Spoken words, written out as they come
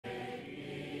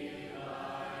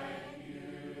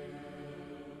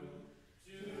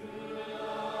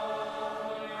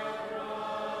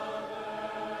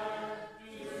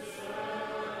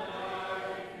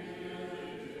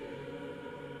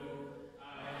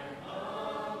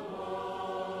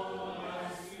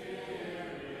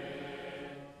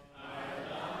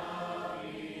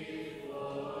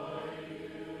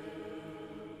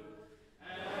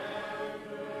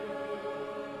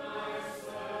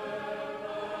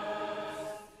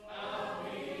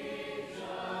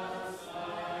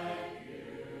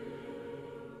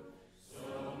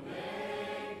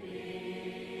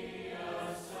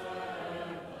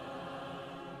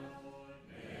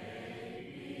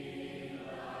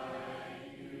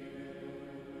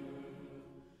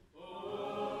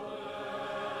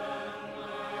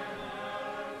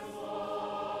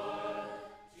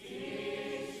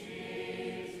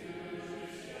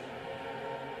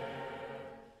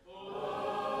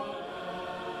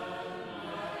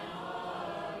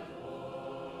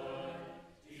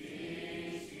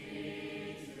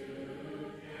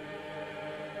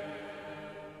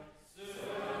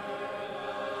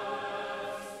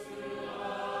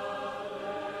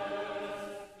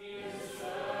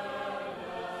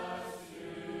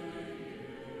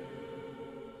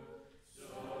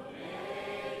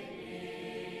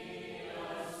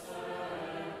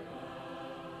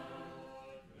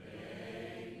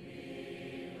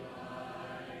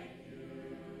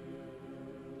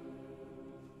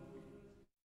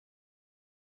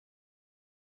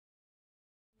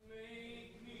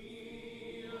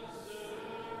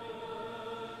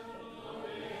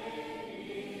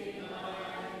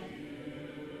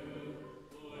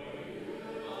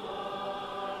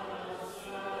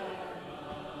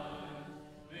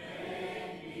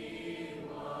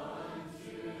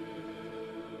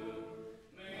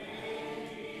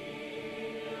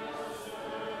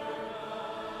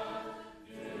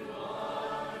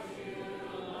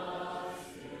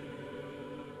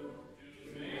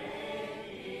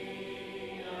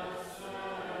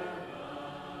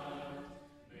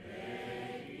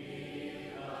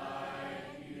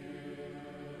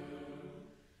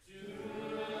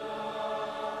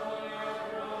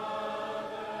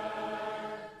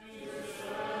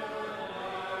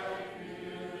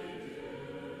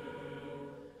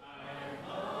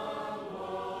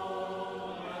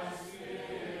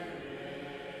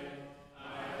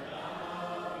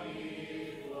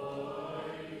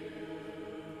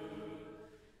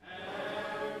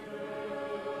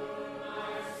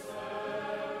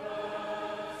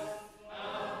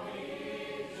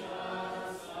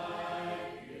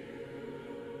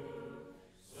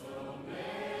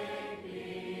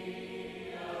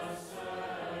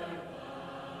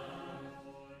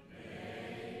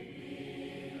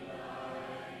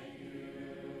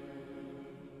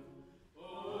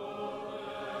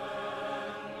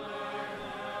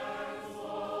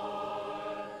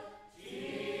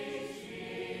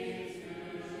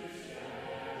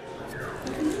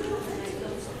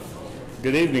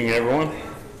Good evening, everyone.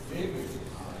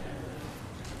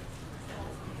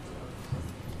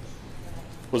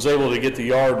 Was able to get the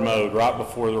yard mowed right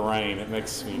before the rain. It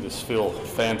makes me just feel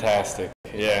fantastic.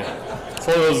 Yeah, it's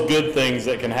one of those good things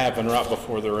that can happen right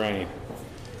before the rain.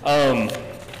 Don't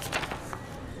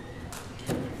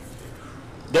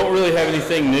really have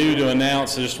anything new to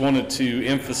announce. I just wanted to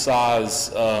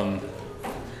emphasize the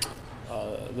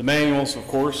manuals, of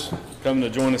course, coming to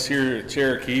join us here at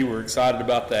Cherokee. We're excited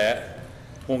about that.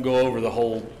 Won't go over the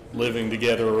whole living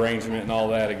together arrangement and all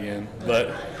that again.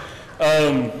 But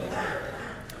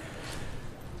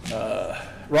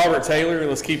Robert Taylor,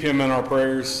 let's keep him in our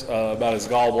prayers about his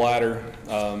gallbladder.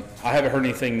 I haven't heard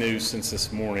anything new since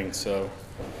this morning, so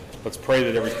let's pray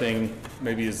that everything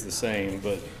maybe is the same.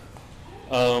 But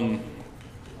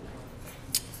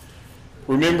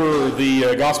remember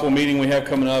the gospel meeting we have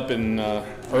coming up in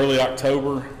early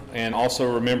October, and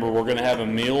also remember we're going to have a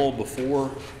meal before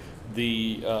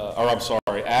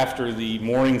after the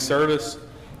morning service,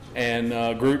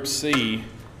 and Group C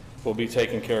will be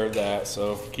taking care of that,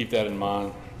 so keep that in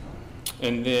mind.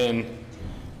 And then,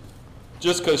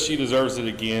 just because she deserves it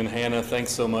again, Hannah,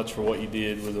 thanks so much for what you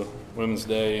did with the Women's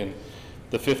Day, and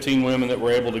the 15 women that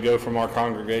were able to go from our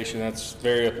congregation. That's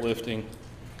very uplifting.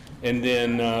 And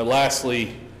then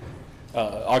lastly,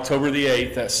 October the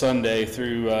 8th, that Sunday,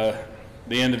 through the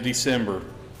end of December,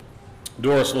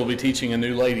 Doris will be teaching a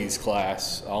new ladies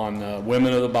class on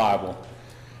women of the Bible.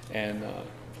 And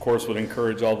of course would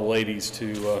encourage all the ladies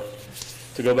to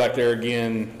go back there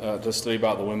again to study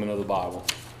about the women of the Bible.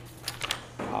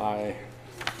 I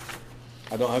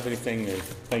don't have anything new.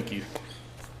 Thank you.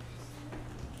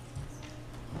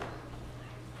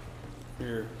 If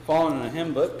you're following a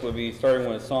hymn book, we'll be starting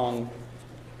with song,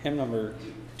 hymn number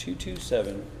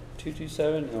 227,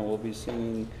 and we'll be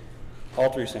singing all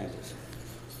three stanzas.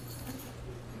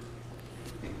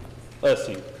 Let's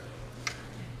sing.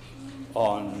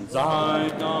 On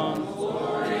Zion's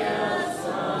glorious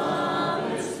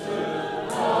sun stood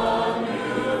a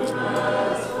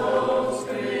numerous host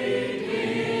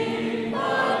greeting,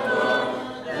 but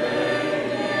look, they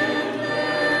in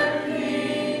their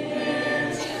King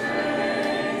in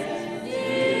strength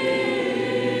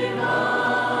divine.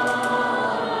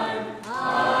 I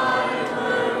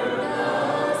heard the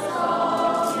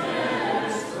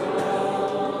psalmist go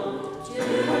to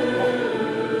joy.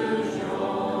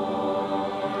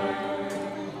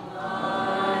 I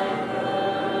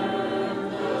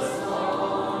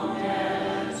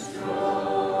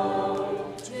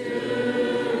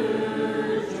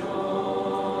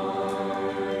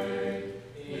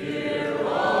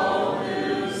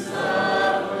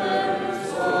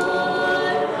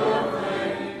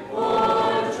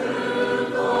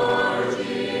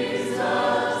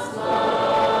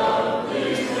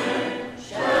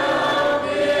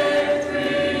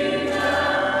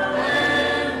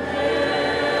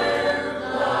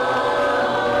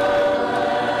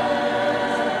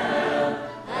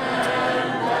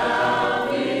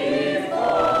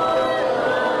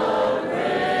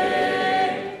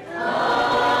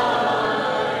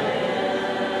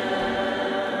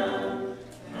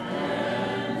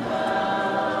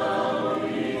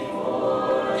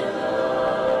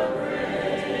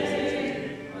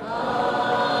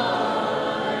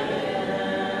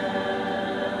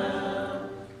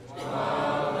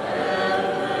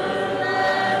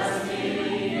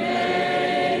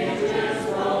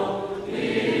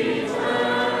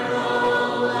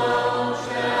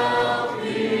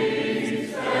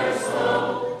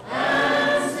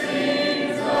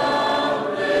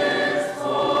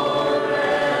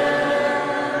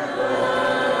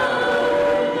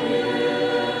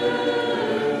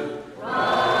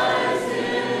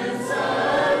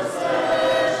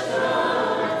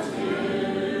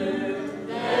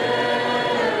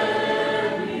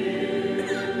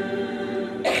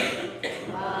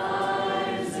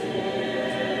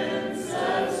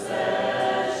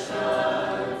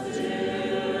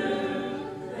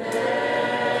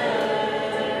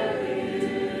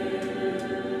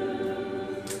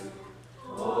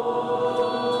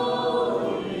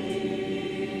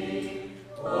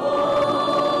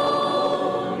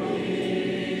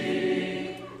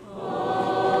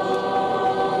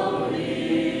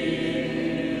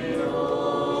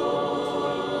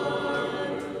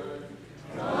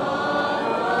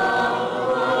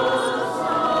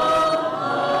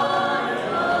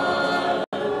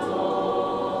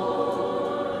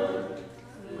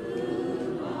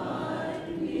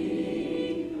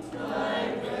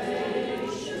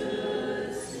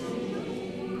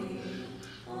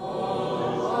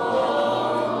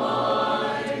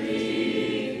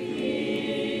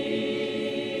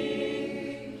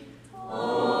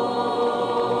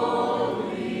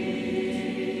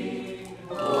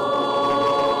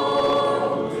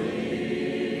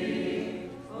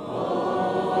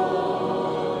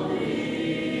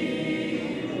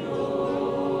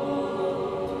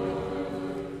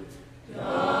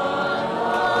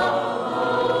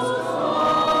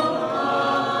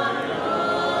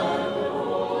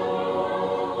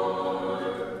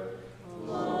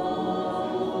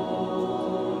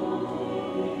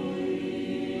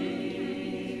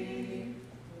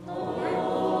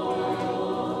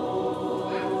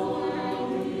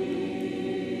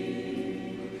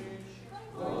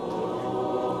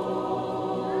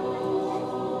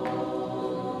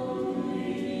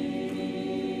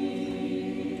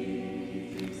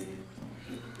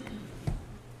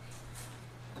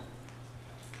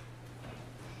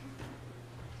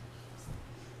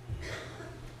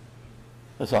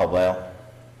Let's all bow.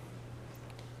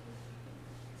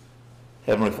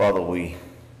 Heavenly Father, we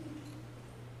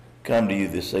come to you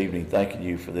this evening thanking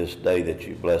you for this day that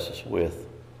you bless us with,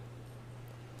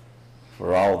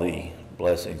 for all the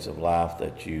blessings of life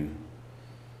that you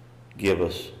give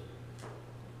us.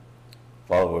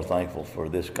 Father, we're thankful for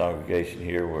this congregation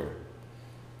here. We're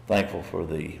thankful for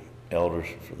the elders,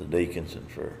 for the deacons, and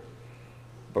for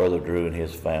Brother Drew and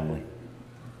his family.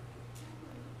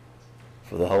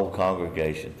 For the whole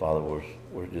congregation, Father,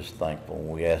 we're just thankful. And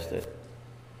we ask that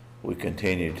we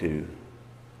continue to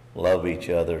love each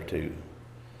other, to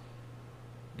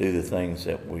do the things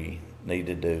that we need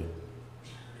to do.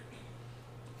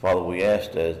 Father, we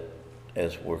ask that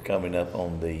as we're coming up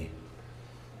on the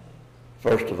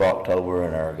 1st of October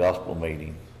in our gospel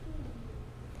meeting,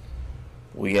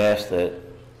 we ask that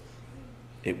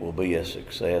it will be a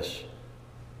success,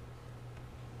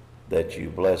 that you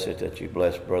bless it, that you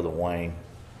bless Brother Wayne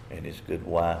and his good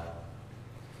wife,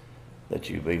 that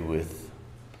you be with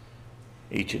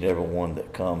each and every one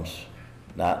that comes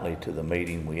nightly to the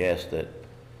meeting. We ask that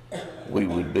we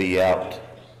would be out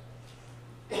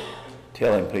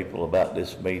telling people about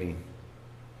this meeting,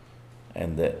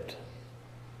 and that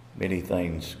many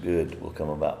things good will come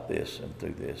about this and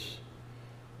through this,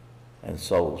 and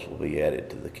souls will be added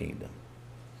to the kingdom.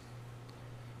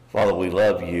 Father, we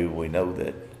love you. We know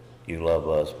that you love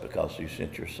us because you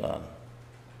sent your Son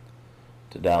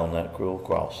to die on that cruel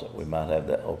cross that we might have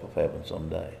that hope of heaven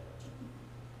someday.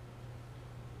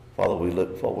 Father, we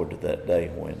look forward to that day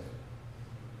when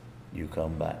you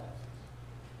come back.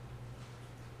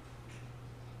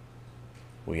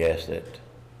 We ask that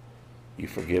you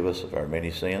forgive us of our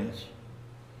many sins,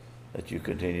 that you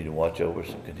continue to watch over us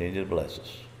and continue to bless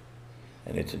us.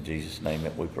 And it's in Jesus' name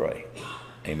that we pray.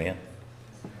 Amen.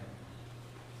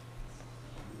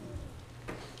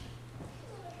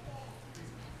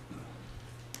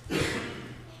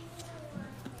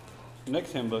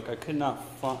 Next hymn book, I could not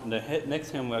find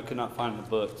next hymn. I could not find the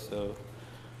book, so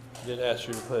I did ask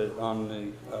you to put it on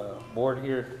the board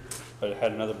here, but it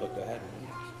had another book that had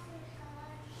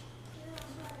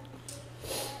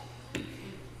it.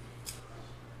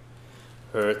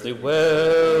 Earthly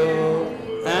wealth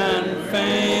and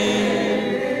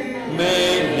fame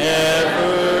may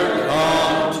never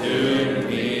come to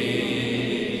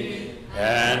me,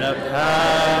 and a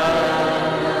powerless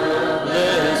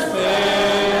faith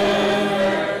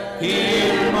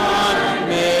here mine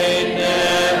may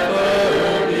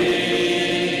never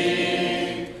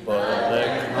be, but the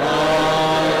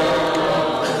conqueror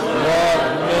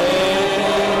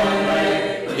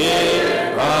may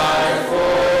it cry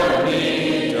for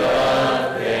me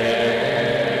doth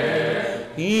bear.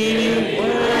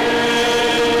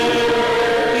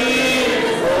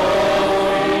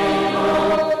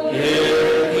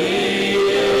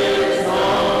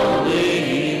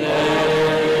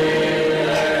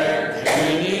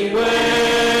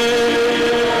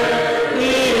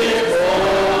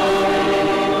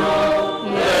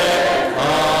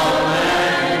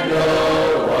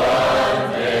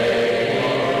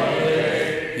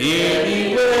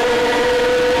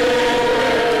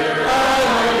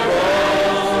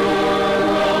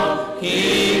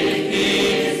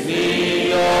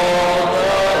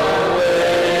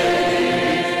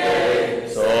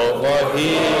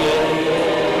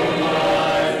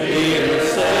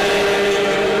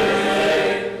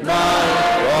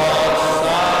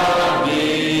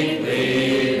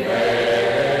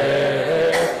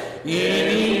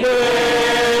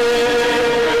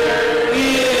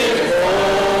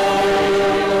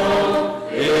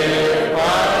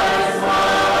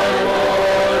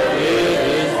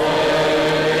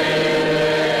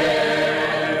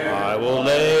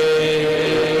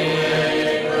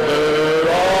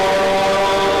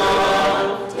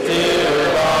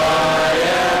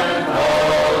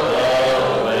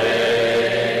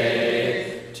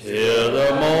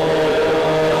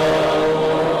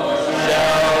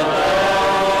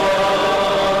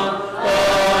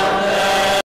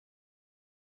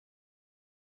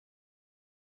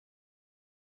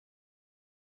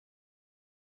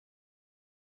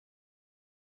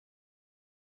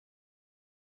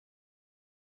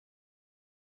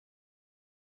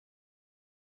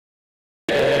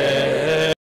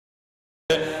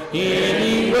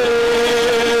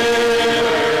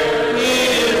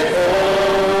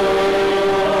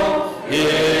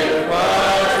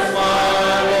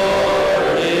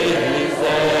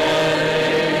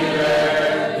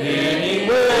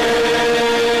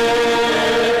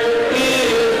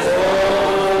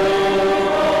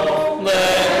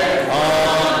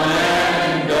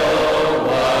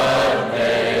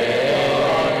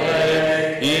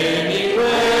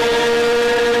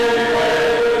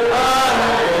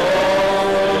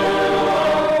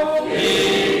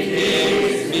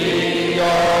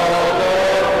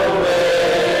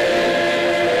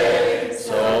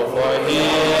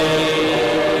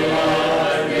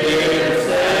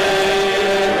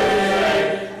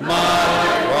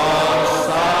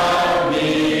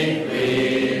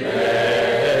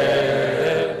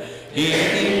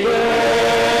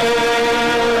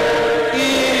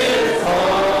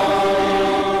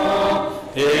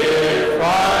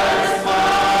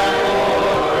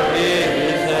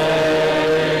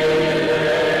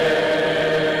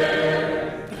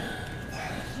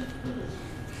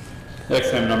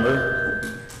 Next hymn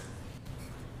number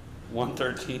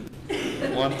 113.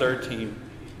 113.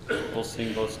 We'll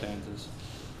sing both stanzas.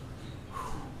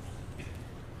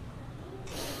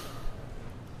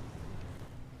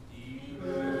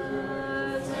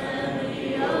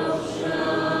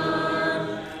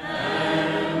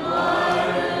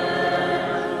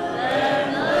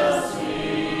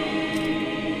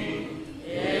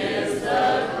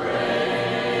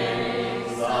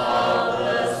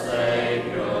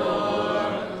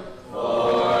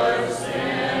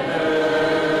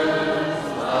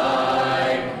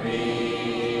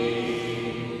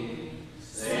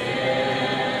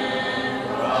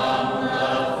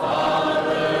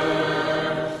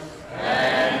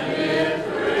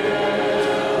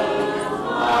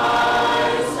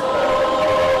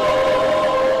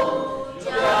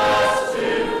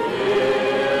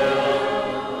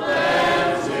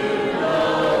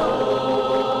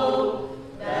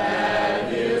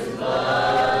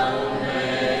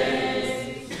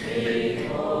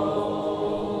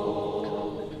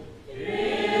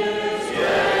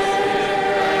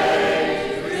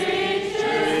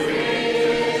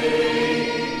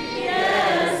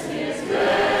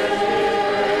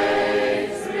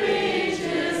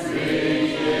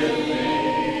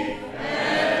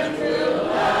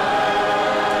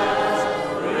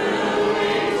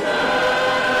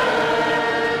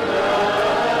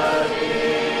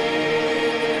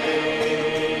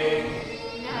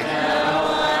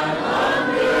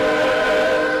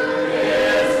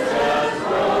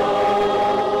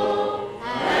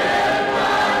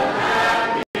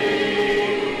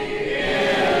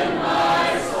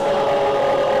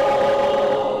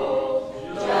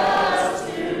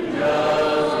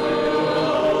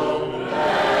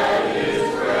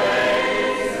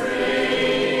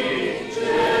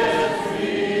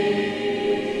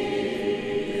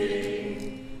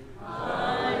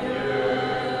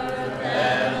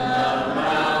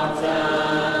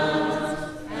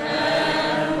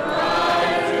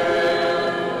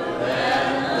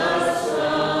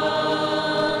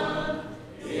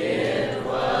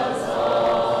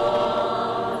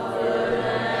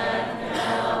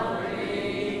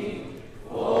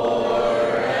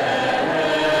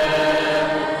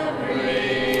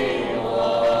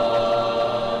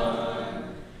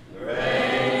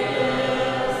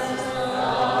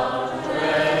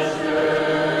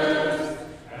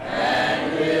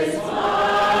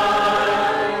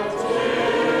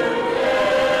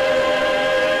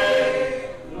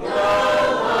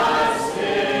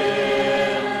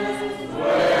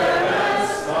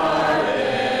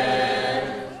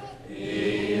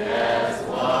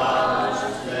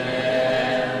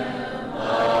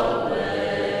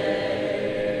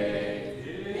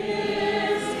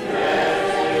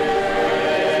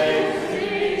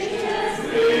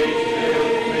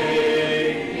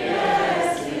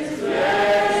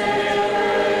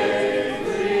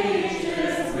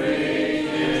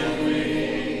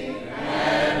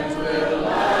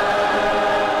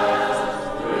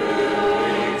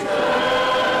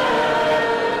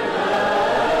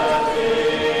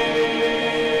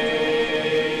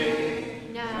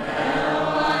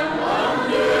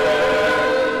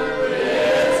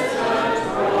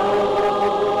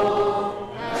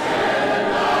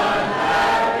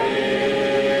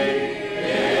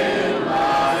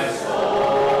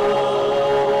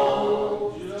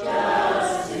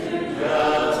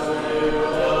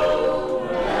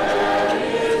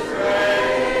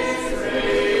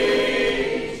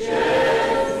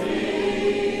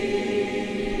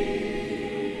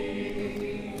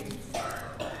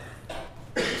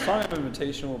 Song of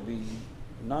invitation will be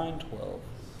 9:12.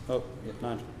 Oh, yeah,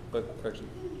 9. But correction.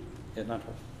 Yeah, 9:12.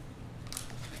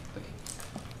 Thank you.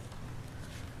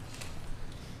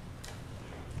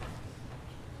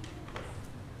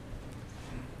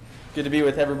 Good to be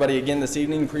with everybody again this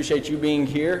evening. Appreciate you being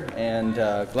here, and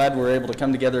glad we're able to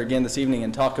come together again this evening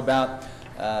and talk about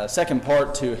second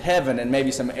part to heaven and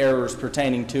maybe some errors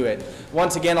pertaining to it.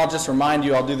 Once again, I'll just remind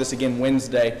you, I'll do this again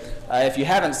Wednesday. If you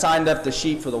haven't signed up the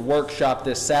sheet for the workshop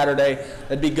this Saturday,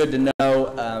 that'd be good to know.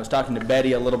 I was talking to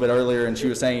Betty a little bit earlier, and she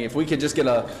was saying if we could just get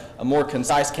a more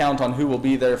concise count on who will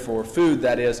be there for food,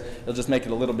 that is, it'll just make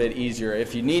it a little bit easier.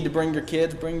 If you need to bring your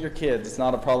kids, bring your kids. It's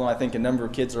not a problem. I think a number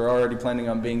of kids are already planning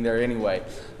on being there anyway.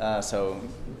 So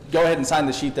go ahead and sign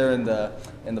the sheet there in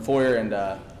the foyer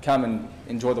and come and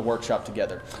enjoy the workshop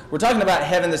together. We're talking about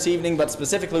heaven this evening, but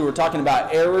specifically we're talking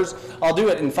about errors. I'll do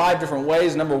it in 5 different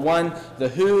ways. Number 1, the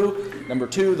who. Number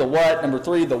 2, the what. Number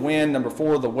 3, the when. Number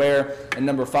 4, the where. And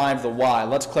number 5, the why.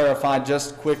 Let's clarify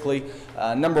just quickly.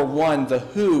 Number 1, the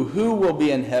who. Who will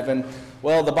be in heaven?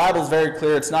 Well, the Bible's very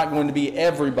clear. It's not going to be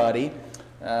everybody.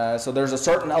 So there's a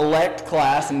certain elect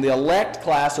class, and the elect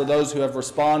class are those who have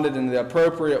responded in the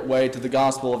appropriate way to the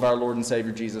gospel of our Lord and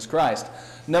Savior Jesus Christ.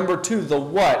 Number two, the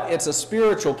what. It's a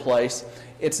spiritual place.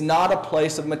 It's not a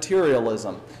place of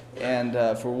materialism. And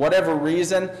for whatever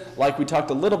reason, like we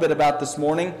talked a little bit about this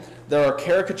morning, there are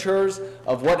caricatures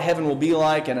of what heaven will be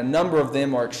like, and a number of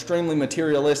them are extremely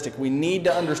materialistic. We need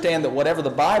to understand that whatever the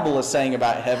Bible is saying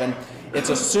about heaven, it's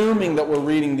assuming that we're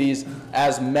reading these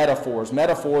as metaphors.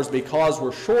 Metaphors because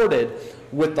we're shorted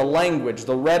with the language,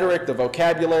 the rhetoric, the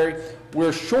vocabulary.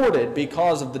 We're shorted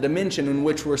because of the dimension in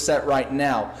which we're set right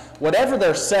now. Whatever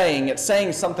they're saying, it's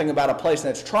saying something about a place, and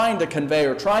it's trying to convey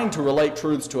or trying to relate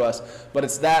truths to us, but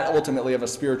it's that ultimately of a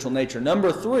spiritual nature.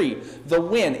 Number three, the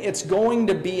when. It's going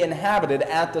to be inhabited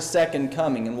at the second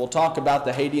coming, and we'll talk about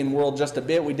the Hadean world just a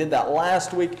bit. We did that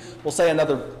last week. We'll say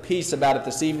another piece about it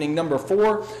this evening. Number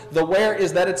four, the where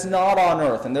is that it's not on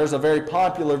earth, and there's a very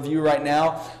popular view right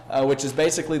now, which is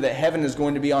basically that heaven is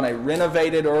going to be on a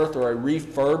renovated earth or a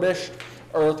refurbished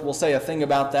earth. We'll say a thing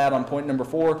about that on point number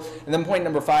four. And then point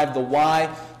number five, the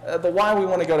why. The why we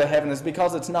want to go to heaven is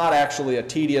because it's not actually a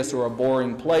tedious or a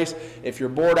boring place. If you're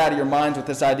bored out of your minds with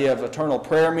this idea of eternal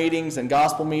prayer meetings and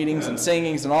gospel meetings and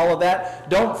singings and all of that,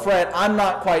 don't fret. I'm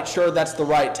not quite sure that's the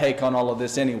right take on all of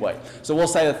this anyway. So we'll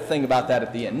say a thing about that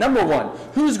at the end. Number one,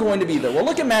 who's going to be there? Well,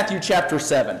 look at Matthew chapter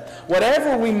 7.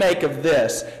 Whatever we make of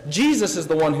this, Jesus is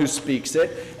the one who speaks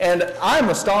it. And I'm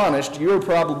astonished. You're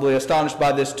probably astonished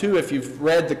by this too if you've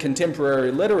read the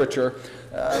contemporary literature.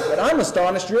 But I'm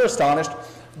astonished, you're astonished,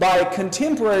 by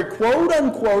contemporary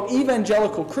quote-unquote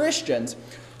evangelical Christians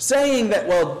saying that,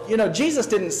 well, you know, Jesus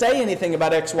didn't say anything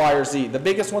about X, Y, or Z. The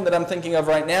biggest one that I'm thinking of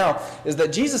right now is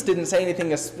that Jesus didn't say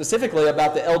anything specifically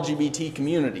about the LGBT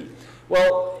community.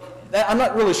 Well, I'm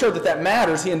not really sure that that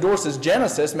matters. He endorses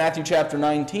Genesis, Matthew chapter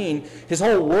 19. His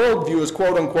whole worldview is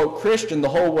quote-unquote Christian the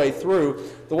whole way through.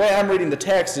 The way I'm reading the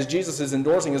text is Jesus is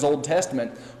endorsing his Old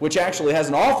Testament, which actually has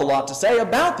an awful lot to say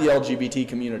about the LGBT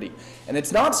community. And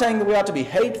it's not saying that we ought to be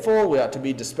hateful, we ought to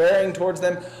be despairing towards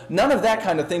them, none of that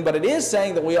kind of thing, but it is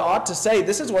saying that we ought to say,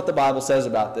 this is what the Bible says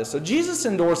about this. So Jesus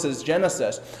endorses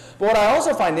Genesis. But what I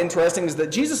also find interesting is that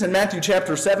Jesus in Matthew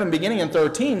chapter 7, beginning in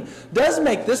 13, does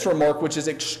make this remark, which is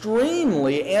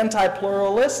extremely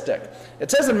anti-pluralistic.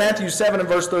 It says in Matthew 7 and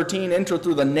verse 13, enter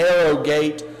through the narrow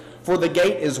gate, for the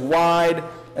gate is wide,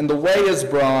 and the way is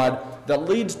broad, that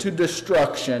leads to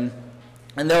destruction,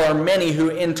 and there are many who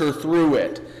enter through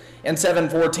it. In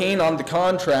 7:14, on the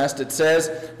contrast, it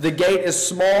says, the gate is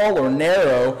small or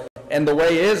narrow, and the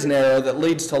way is narrow that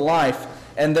leads to life,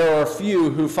 and there are few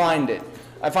who find it.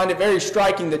 I find it very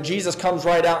striking that Jesus comes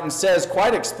right out and says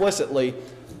quite explicitly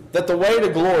that the way to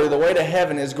glory, the way to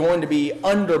heaven, is going to be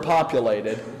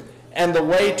underpopulated, and the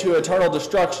way to eternal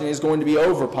destruction is going to be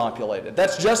overpopulated.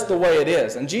 That's just the way it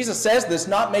is. And Jesus says this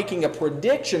not making a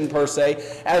prediction per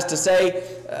se, as to say,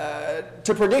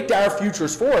 to predict our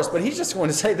futures for us, but he's just going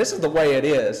to say this is the way it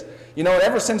is. You know,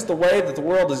 ever since the way that the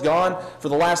world has gone for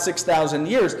the last 6,000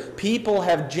 years, people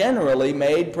have generally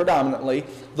made predominantly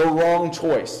the wrong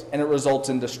choice, and it results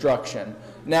in destruction.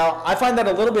 Now, I find that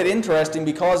a little bit interesting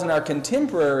because in our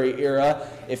contemporary era,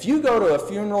 if you go to a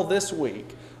funeral this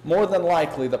week, more than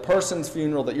likely the person's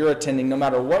funeral that you're attending, no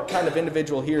matter what kind of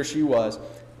individual he or she was,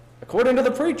 according to the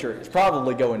preacher, is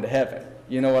probably going to heaven.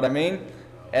 You know what I mean?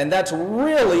 And that's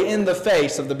really in the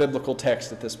face of the biblical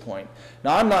text at this point.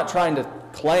 Now, I'm not trying to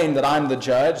claim that I'm the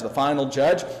judge, the final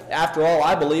judge. After all,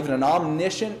 I believe in an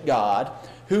omniscient God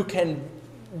who can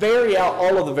vary out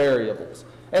all of the variables.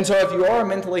 And so if you are a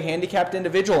mentally handicapped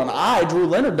individual, and I, Drew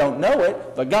Leonard, don't know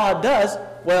it, but God does,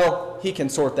 well, he can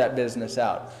sort that business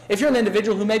out. If you're an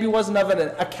individual who maybe wasn't of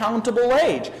an accountable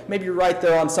age, maybe you're right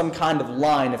there on some kind of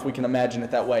line, if we can imagine it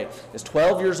that way. Is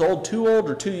 12 years old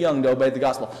or too young to obey the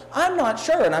gospel? I'm not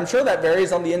sure, and I'm sure that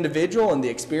varies on the individual and the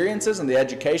experiences and the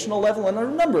educational level and a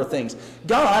number of things.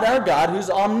 God, our God, who's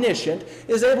omniscient,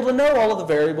 is able to know all of the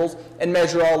variables and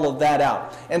measure all of that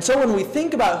out. And so when we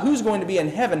think about who's going to be in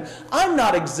heaven, I'm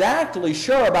not exactly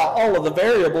sure about all of the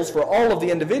variables for all of the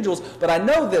individuals, but I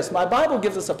know this. My Bible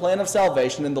gives us a plan of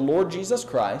salvation in the Lord Jesus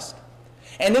Christ,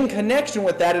 and in connection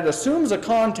with that, it assumes a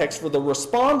context for the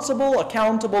responsible,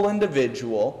 accountable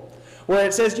individual, where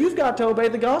it says you've got to obey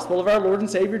the gospel of our Lord and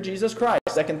Savior Jesus Christ,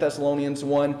 2 Thessalonians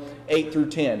 1, 8 through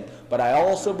 10. but I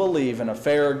also believe in a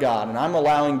fair God, and I'm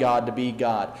allowing God to be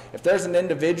God. If there's an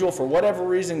individual, for whatever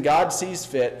reason God sees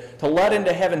fit, to let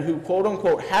into heaven who, quote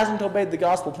unquote, hasn't obeyed the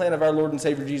gospel plan of our Lord and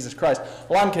Savior Jesus Christ,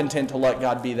 well, I'm content to let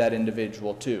God be that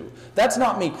individual too. That's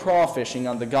not me crawfishing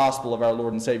on the gospel of our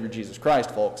Lord and Savior Jesus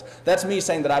Christ, folks. That's me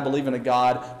saying that I believe in a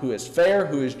God who is fair,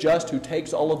 who is just, who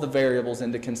takes all of the variables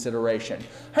into consideration.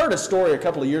 I heard a story a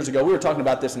couple of years ago. We were talking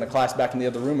about this in a class back in the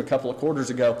other room a couple of quarters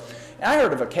ago. And I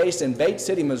heard of a case in Bates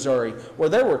City, Missouri, where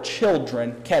there were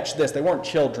children, catch this, they weren't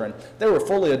children, they were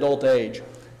fully adult age,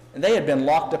 and they had been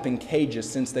locked up in cages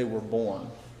since they were born.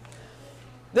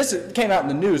 This came out in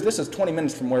the news. This is 20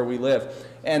 minutes from where we live.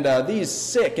 And these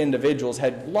sick individuals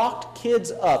had locked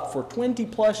kids up for 20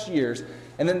 plus years,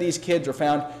 and then these kids were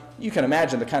found. You can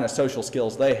imagine the kind of social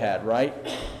skills they had, right?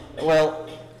 Well,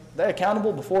 they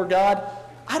accountable before God?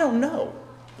 I don't know,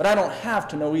 but I don't have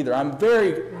to know either. I'm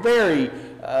very, very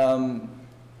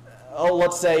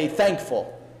let's say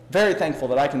thankful, very thankful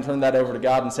that I can turn that over to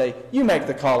God and say, you make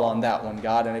the call on that one,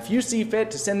 God. And if you see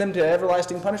fit to send them to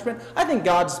everlasting punishment, I think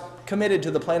God's committed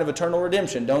to the plan of eternal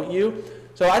redemption, don't you?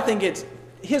 So I think it's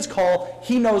His call.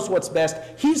 He knows what's best.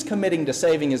 He's committing to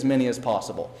saving as many as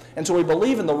possible. And so we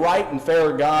believe in the right and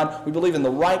fair God. We believe in the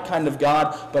right kind of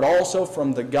God, but also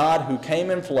from the God who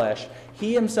came in flesh.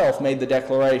 He Himself made the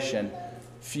declaration,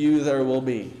 few there will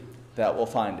be that will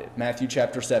find it. Matthew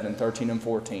chapter 7, 13 and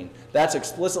 14. That's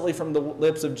explicitly from the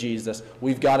lips of Jesus.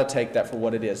 We've got to take that for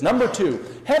what it is. Number two,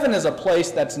 heaven is a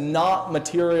place that's not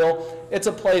material. It's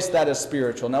a place that is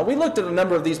spiritual. Now, we looked at a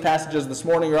number of these passages this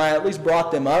morning, or I at least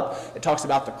brought them up. It talks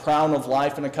about the crown of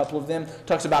life in a couple of them. It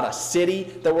talks about a city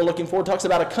that we're looking for. It talks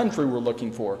about a country we're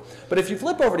looking for. But if you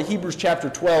flip over to Hebrews chapter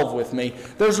 12 with me,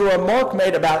 there's a remark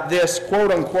made about this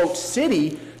quote-unquote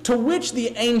city to which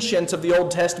the ancients of the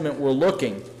Old Testament were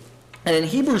looking. And in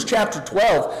Hebrews chapter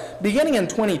 12, beginning in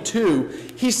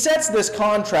 22, he sets this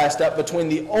contrast up between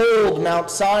the old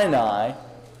Mount Sinai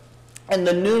and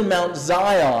the new Mount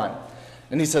Zion.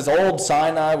 And he says, old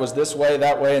Sinai was this way,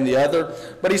 that way, and the other.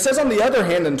 But he says on the other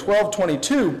hand in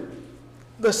 12:22,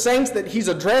 the saints that he's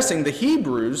addressing, the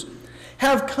Hebrews,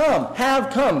 have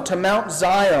come to Mount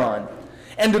Zion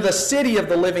and to the city of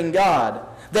the living God.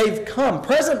 They've come,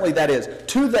 presently that is,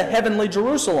 to the heavenly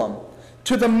Jerusalem,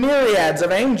 to the myriads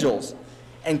of angels.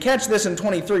 And catch this in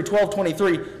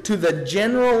 12:23, to the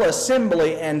general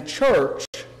assembly and church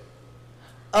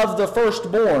of the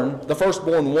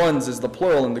firstborn ones is the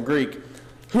plural in the Greek,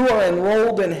 who are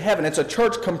enrolled in heaven. It's a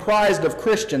church comprised of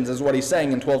Christians, is what he's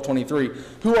saying in 12:23,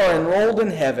 who are enrolled in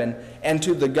heaven, and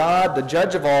to the God, the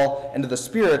judge of all, and to the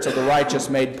spirits of the righteous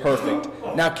made perfect.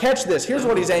 Now catch this. Here's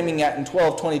what he's aiming at in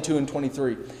 12:22 and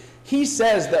 23. He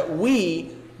says that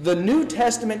we, the New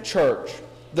Testament church,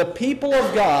 the people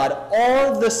of God,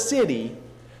 are the city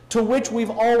to which we've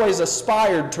always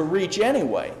aspired to reach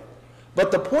anyway.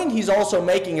 But the point he's also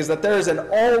making is that there is an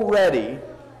already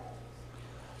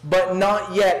but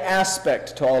not yet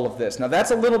aspect to all of this. Now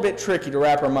that's a little bit tricky to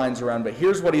wrap our minds around, but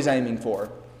here's what he's aiming for.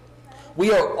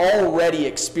 We are already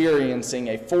experiencing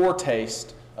a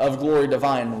foretaste of glory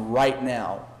divine right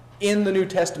now in the New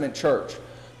Testament church.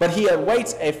 But he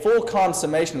awaits a full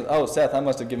consummation. Oh, Seth, I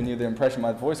must have given you the impression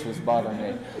my voice was bothering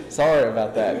me. Sorry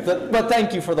about that. But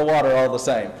thank you for the water all the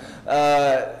same.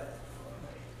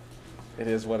 It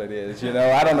is what it is. You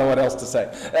know, I don't know what else to say.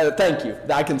 Thank you.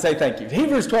 I can say thank you.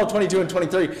 Hebrews 12:22 and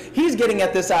 23, he's getting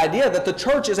at this idea that the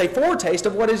church is a foretaste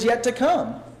of what is yet to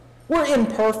come. We're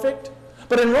imperfect.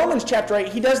 But in Romans chapter 8,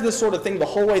 he does this sort of thing the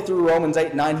whole way through Romans 8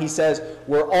 and 9. He says,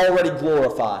 we're already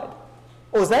glorified.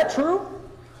 Well, is that true?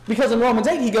 Because in Romans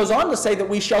 8, he goes on to say that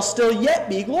we shall still yet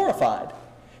be glorified.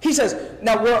 He says,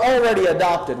 now we're already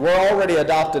adopted. We're already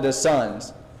adopted as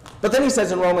sons. But then he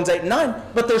says in Romans 8 and 9,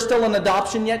 but there's still an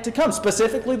adoption yet to come,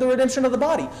 specifically the redemption of the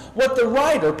body. What the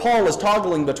writer, Paul, is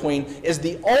toggling between is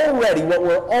the already, what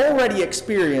we're already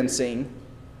experiencing,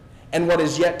 and what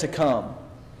is yet to come.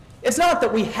 It's not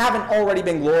that we haven't already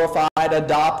been glorified,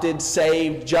 adopted,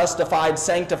 saved, justified,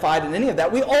 sanctified, and any of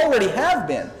that. We already have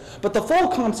been. But the full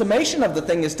consummation of the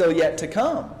thing is still yet to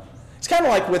come. It's kind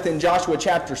of like within Joshua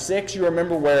chapter 6. You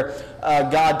remember where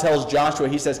God tells Joshua,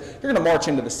 he says, you're going to march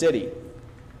into the city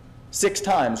 6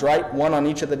 times, right? 1 on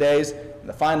each of the days. And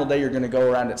the final day, you're going to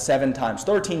go around it 7 times,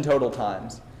 13 total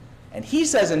times. And he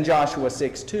says in Joshua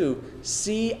 6:2,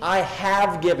 see, I've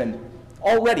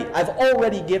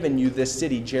already given you this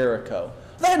city, Jericho.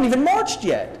 They hadn't even marched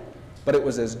yet. but it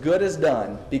was as good as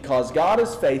done because God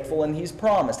is faithful and He's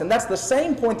promised. And that's the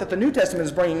same point that the New Testament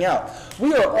is bringing out.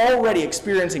 We are already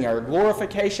experiencing our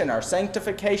glorification, our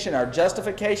sanctification, our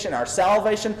justification, our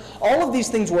salvation. All of these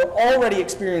things we're already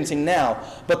experiencing now,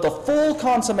 but the full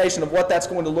consummation of what that's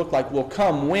going to look like will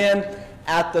come when?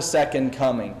 At the second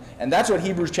coming. And that's what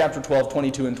Hebrews chapter 12,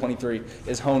 22 and 23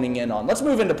 is honing in on. Let's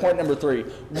move into point number 3.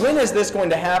 When is this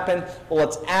going to happen? Well,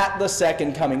 it's at the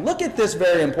second coming. Look at this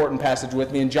very important passage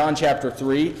with me in John chapter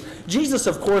 3. Jesus,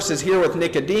 of course, is here with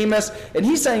Nicodemus, and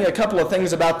he's saying a couple of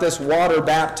things about this water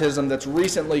baptism that's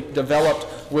recently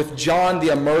developed with John the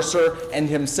Immerser and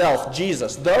himself,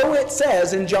 Jesus. Though it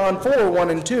says in John 4, 1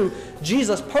 and 2,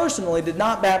 Jesus personally did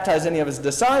not baptize any of his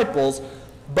disciples,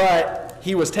 but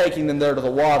he was taking them there to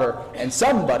the water, and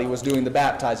somebody was doing the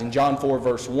baptizing, John 4,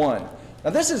 verse 1.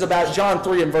 Now this is about John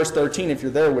 3 and verse 13, if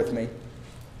you're there with me.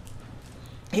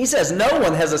 He says, "No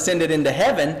one has ascended into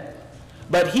heaven,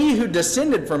 but he who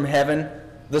descended from heaven,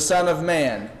 the Son of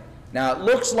Man." Now it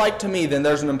looks like to me, then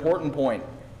there's an important point.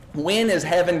 When is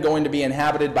heaven going to be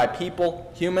inhabited by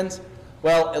people, humans?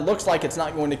 Well, it looks like it's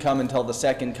not going to come until the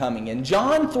second coming. In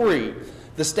John 3,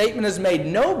 the statement is made,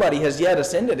 nobody has yet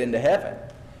ascended into heaven.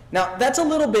 Now, that's a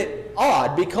little bit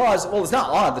odd because, well, it's not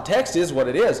odd. The text is what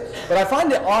it is. But I find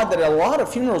it odd that at a lot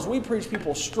of funerals, we preach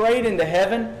people straight into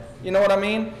heaven. You know what I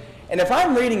mean? And if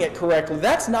I'm reading it correctly,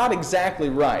 that's not exactly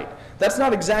right. That's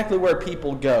not exactly where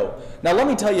people go. Now, let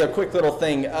me tell you a quick little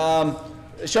thing.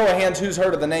 Show of hands, who's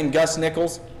heard of the name Gus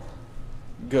Nichols?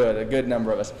 Good, a good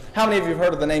number of us. How many of you have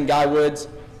heard of the name Guy Woods?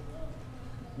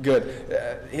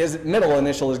 Good. His middle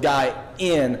initial is Guy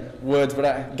in Woods,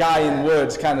 but Guy in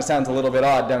Woods kind of sounds a little bit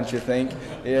odd, don't you think?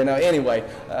 You know. Anyway,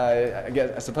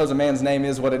 I suppose a man's name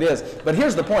is what it is. But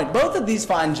here's the point. Both of these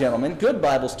fine gentlemen, good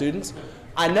Bible students,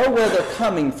 I know where they're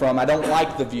coming from. I don't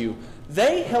like the view.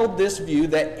 They held this view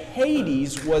that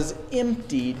Hades was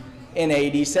emptied in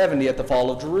AD 70 at the fall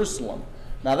of Jerusalem.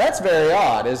 Now that's very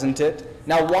odd, isn't it?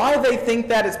 Now why they think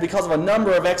that is because of a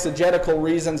number of exegetical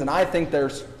reasons, and I think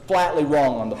they're flatly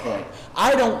wrong on the point.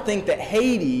 I don't think that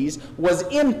Hades was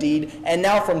emptied, and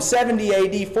now from 70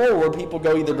 AD forward, people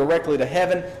go either directly to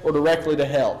heaven or directly to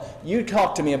hell. You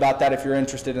talk to me about that if you're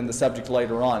interested in the subject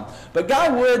later on. But Guy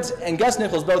Woods and Gus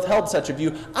Nichols both held such a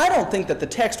view. I don't think that the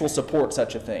text will support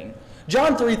such a thing.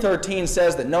 John 3:13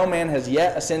 says that no man has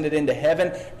yet ascended into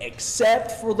heaven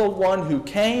except for the one who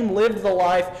came, lived the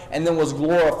life, and then was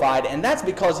glorified. And that's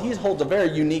because he holds a very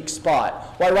unique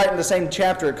spot. Why, right in the same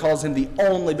chapter it calls him the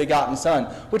only begotten Son,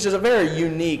 which is a very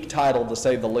unique title to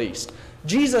say the least.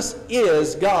 Jesus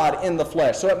is God in the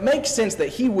flesh, so it makes sense that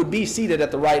he would be seated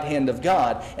at the right hand of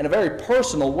God in a very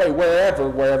personal way,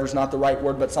 wherever's not the right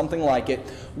word, but something like it,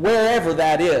 wherever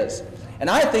that is. And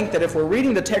I think that if we're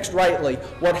reading the text rightly,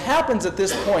 what happens at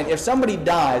this point, if somebody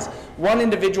dies, one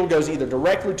individual goes either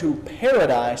directly to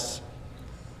paradise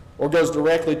or goes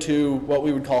directly to what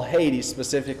we would call Hades,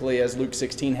 specifically as Luke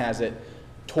 16 has it,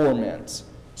 torments.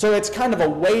 So it's kind of a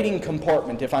waiting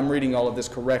compartment if I'm reading all of this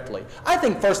correctly. I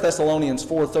think 1 Thessalonians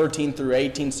 4:13 through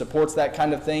 18 supports that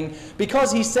kind of thing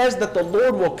because he says that the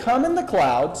Lord will come in the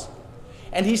clouds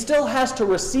and he still has to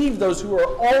receive those who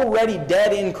are already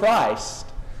dead in Christ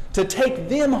to take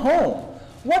them home.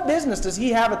 What business does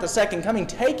he have at the second coming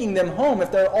taking them home if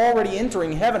they're already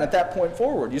entering heaven at that point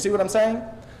forward? You see what I'm saying?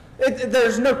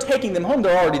 There's no taking them home.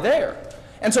 They're already there.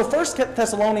 And so 1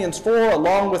 Thessalonians 4,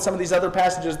 along with some of these other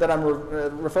passages that I'm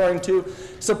referring to,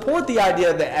 support the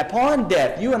idea that upon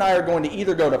death, you and I are going to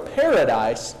either go to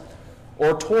paradise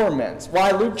or torments.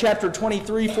 Why? Luke chapter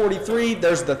 23:43,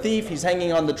 there's the thief. He's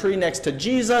hanging on the tree next to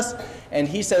Jesus, and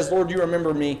he says, "Lord, you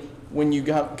remember me when you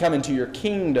come into your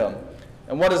kingdom."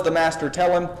 And what does the master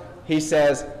tell him? He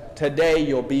says, "Today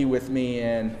you'll be with me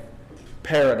in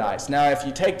paradise." Now, if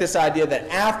you take this idea that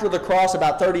after the cross,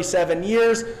 about 37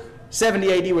 years,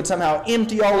 70 AD would somehow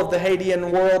empty all of the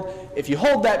Hadean world, if you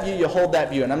hold that view, you hold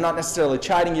that view. And I'm not necessarily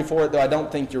chiding you for it, though I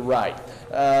don't think you're right.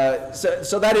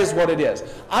 So that is what it is.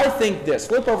 I think this.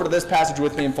 Flip over to this passage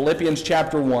with me in Philippians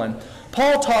chapter 1.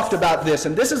 Paul talked about this,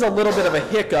 and this is a little bit of a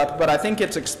hiccup, but I think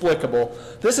it's explicable.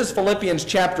 This is Philippians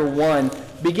chapter 1,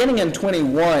 beginning in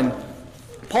 21.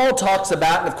 Paul talks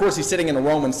about, and of course he's sitting in a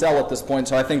Roman cell at this point,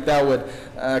 so I think that would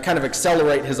kind of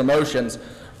accelerate his emotions.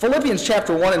 Philippians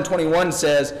chapter 1 and 21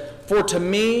 says, "For to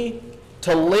me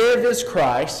to live is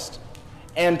Christ,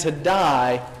 and to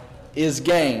die is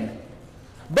gain."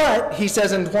 But, he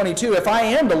says in 22, "If I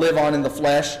am to live on in the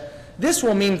flesh, this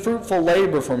will mean fruitful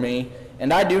labor for me,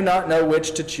 and I do not know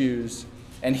which to choose."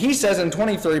 And he says in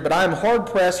 23, "But I am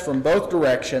hard-pressed from both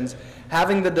directions,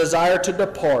 having the desire to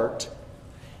depart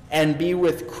and be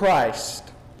with Christ,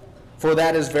 for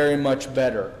that is very much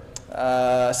better."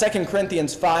 2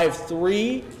 Corinthians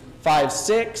 5:3,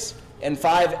 5:6, and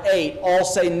 5:8 all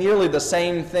say nearly the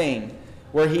same thing,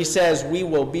 where he says we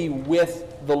will be with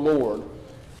the Lord.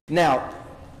 Now,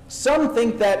 some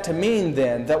think that to mean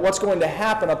then that what's going to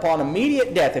happen upon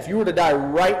immediate death, if you were to die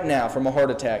right now from a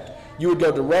heart attack, you would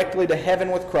go directly to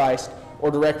heaven with Christ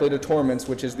or directly to torments,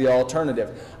 which is the alternative.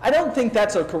 I don't think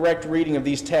that's a correct reading of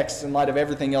these texts in light of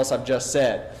everything else I've just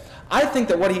said. I think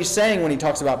that what he's saying when he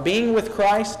talks about being with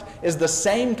Christ is the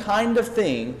same kind of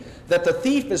thing that the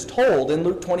thief is told in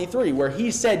Luke 23, where he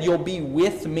said, "You'll be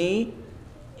with me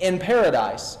in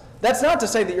paradise." That's not to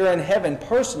say that you're in heaven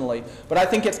personally, but I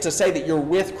think it's to say that you're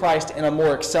with Christ in a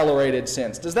more accelerated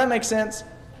sense. Does that make sense?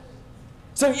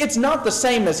 So it's not the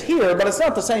same as here, but it's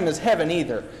not the same as heaven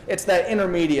either. It's that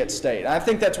intermediate state. I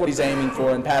think that's what he's aiming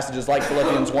for in passages like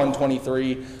Philippians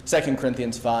 1:23, 2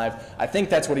 Corinthians 5. I think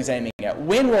that's what he's aiming at.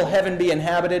 When will heaven be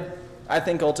inhabited? I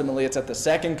think ultimately it's at the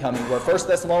second coming, where 1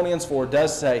 Thessalonians 4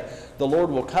 does say the Lord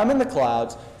will come in the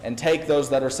clouds and take those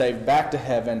that are saved back to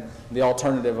heaven. The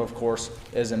alternative, of course,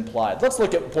 is implied. Let's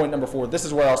look at point number 4. This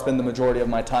is where I'll spend the majority of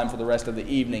my time for the rest of the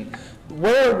evening.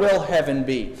 Where will heaven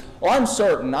be? Well, I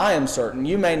am certain,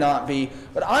 you may not be,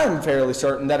 but I am fairly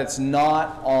certain that it's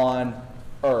not on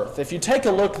earth. If you take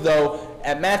a look, though,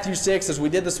 at Matthew 6, as we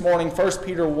did this morning, 1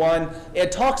 Peter 1,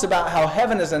 it talks about how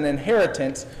heaven is an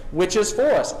inheritance which is for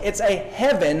us. It's a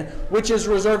heaven which is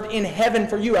reserved in heaven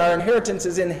for you. Our inheritance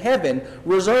is in heaven,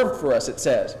 reserved for us, it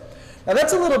says. Now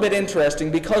that's a little bit interesting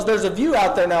because there's a view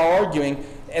out there now arguing,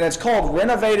 and it's called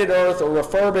renovated earth or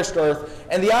refurbished earth,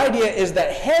 and the idea is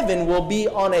that heaven will be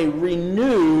on a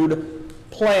renewed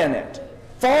planet.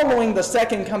 Following the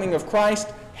second coming of Christ,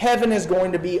 heaven is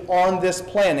going to be on this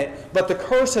planet, but the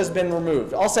curse has been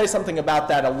removed. I'll say something about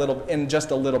that in just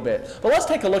a little bit. But let's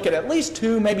take a look at least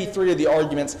 2, maybe 3 of the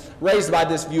arguments raised by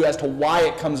this view as to why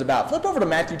it comes about. Flip over to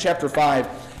Matthew chapter 5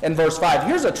 and verse 5.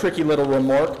 Here's a tricky little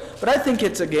remark, but I think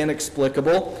it's again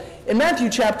explicable. In Matthew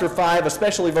chapter 5,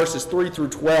 especially verses 3 through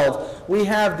 12, we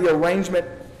have the arrangement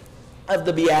of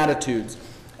the Beatitudes.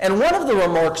 And one of the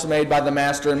remarks made by the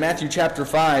Master in Matthew chapter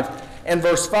 5 and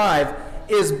verse 5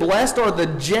 is, "Blessed are the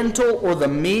gentle or the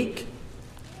meek,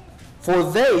 for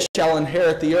they shall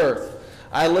inherit the earth."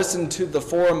 I listened to the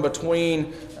forum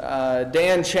between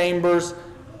Dan Chambers,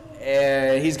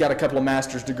 he's got a couple of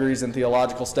master's degrees in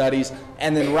theological studies,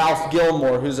 and then Ralph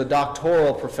Gilmore, who's a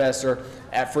doctoral professor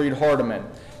at Freed-Hardeman.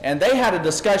 And they had a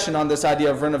discussion on this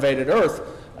idea of renovated earth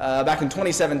back in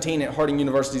 2017 at Harding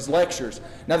University's lectures.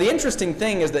 Now the interesting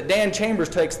thing is that Dan Chambers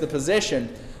takes the position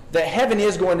that heaven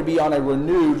is going to be on a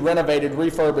renewed, renovated,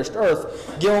 refurbished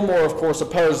earth. Gilmore, of course,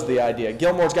 opposed the idea.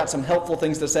 Gilmore's got some helpful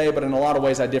things to say, but in a lot of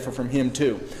ways I differ from him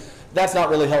too. That's not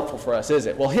really helpful for us, is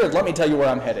it? Well, here, let me tell you where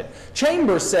I'm headed.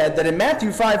 Chambers said that in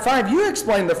Matthew 5:5, you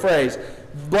explained the phrase,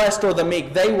 "Blessed are the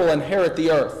meek, they will inherit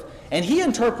the earth." And he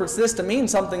interprets this to mean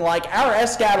something like our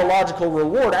eschatological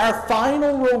reward, our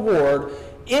final reward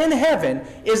in heaven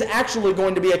is actually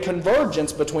going to be a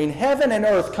convergence between heaven and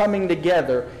earth coming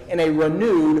together in a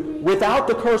renewed, without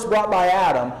the curse brought by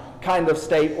Adam, kind of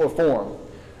state or form.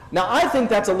 Now, I think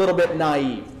that's a little bit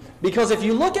naive, because if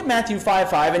you look at Matthew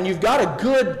 5:5 and you've got a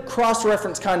good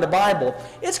cross-reference kind of Bible,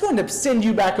 it's going to send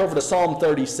you back over to Psalm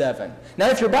 37. Now,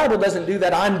 if your Bible doesn't do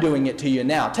that, I'm doing it to you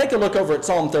now. Take a look over at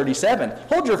Psalm 37.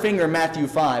 Hold your finger in Matthew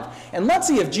 5, and let's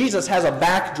see if Jesus has a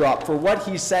backdrop for what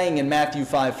he's saying in Matthew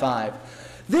 5:5.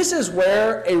 This is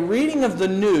where a reading of the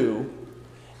New,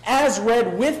 as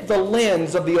read with the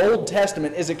lens of the Old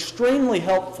Testament, is extremely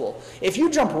helpful. If you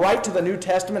jump right to the New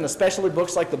Testament, especially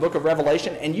books like the book of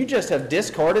Revelation, and you just have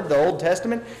discarded the Old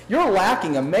Testament, you're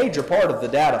lacking a major part of the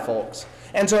data, folks.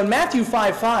 And so in Matthew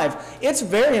 5:5, it's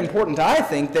very important, I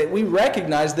think, that we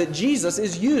recognize that Jesus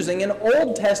is using an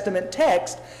Old Testament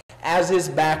text as his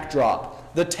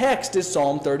backdrop. The text is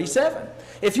Psalm 37.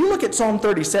 If you look at Psalm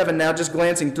 37 now, just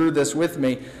glancing through this with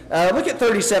me, look at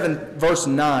 37 verse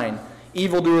 9.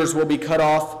 Evildoers will be cut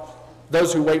off,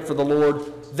 those who wait for the Lord,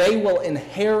 they will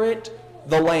inherit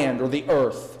the land or the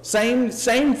earth. Same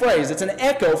phrase. It's an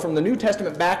echo from the New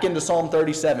Testament back into Psalm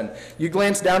 37. You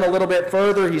glance down a little bit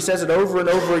further, he says it over and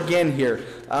over again here.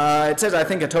 It says, I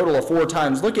think, a total of 4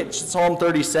 times. Look at Psalm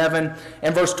 37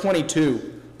 and verse 22.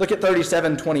 Look at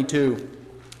 37:22.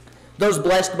 Those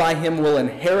blessed by him will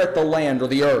inherit the land or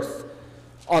the earth.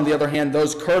 On the other hand,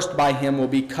 those cursed by him will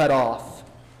be cut off.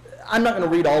 I'm not going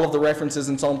to read all of the references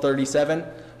in Psalm 37,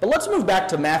 but let's move back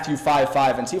to Matthew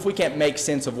 5:5 and see if we can't make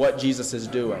sense of what Jesus is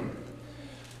doing.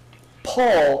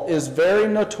 Paul is very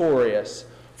notorious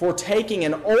for taking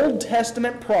an Old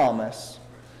Testament promise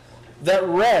that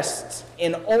rests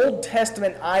in Old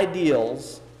Testament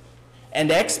ideals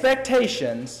and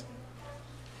expectations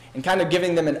and kind of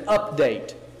giving them an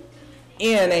update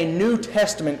in a New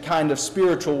Testament kind of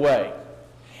spiritual way.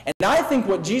 And I think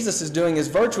what Jesus is doing is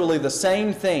virtually the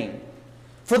same thing.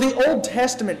 For the Old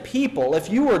Testament people, if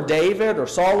you were David or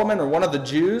Solomon or one of the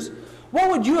Jews, what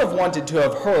would you have wanted to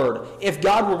have heard if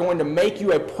God were going to make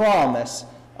you a promise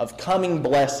of coming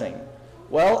blessing?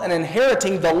 Well, and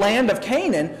inheriting the land of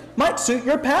Canaan might suit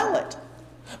your palate.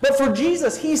 But for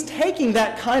Jesus, he's taking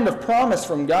that kind of promise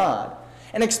from God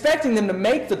and expecting them to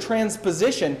make the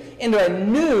transposition into a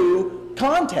new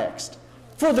context.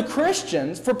 For the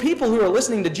Christians, for people who are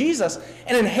listening to Jesus,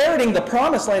 and inheriting the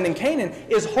promised land in Canaan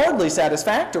is hardly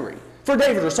satisfactory. For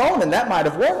David or Solomon, that might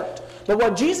have worked. But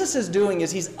what Jesus is doing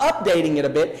is he's updating it a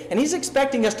bit, and he's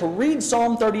expecting us to read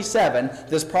Psalm 37,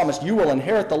 this promise, you will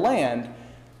inherit the land,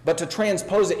 but to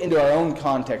transpose it into our own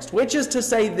context, which is to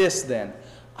say this then.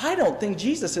 I don't think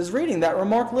Jesus is reading that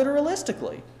remark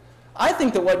literalistically. I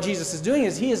think that what Jesus is doing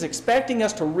is he is expecting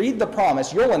us to read the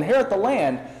promise, you'll inherit the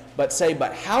land, but say,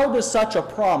 but how does such a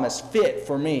promise fit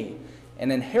for me?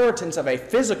 An inheritance of a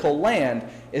physical land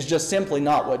is just simply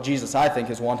not what Jesus, I think,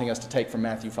 is wanting us to take from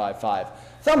Matthew 5:5.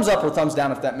 Thumbs up or thumbs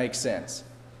down if that makes sense.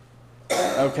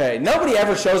 Okay, nobody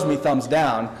ever shows me thumbs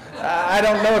down. I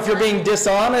don't know if you're being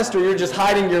dishonest or you're just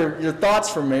hiding your thoughts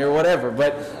from me or whatever,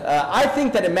 but I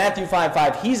think that in Matthew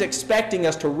 5:5, he's expecting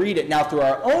us to read it now through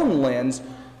our own lens,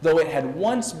 though it had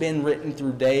once been written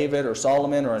through David or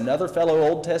Solomon or another fellow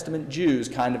Old Testament Jew's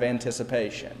kind of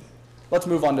anticipation. Let's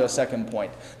move on to a second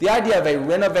point. The idea of a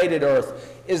renovated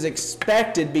earth is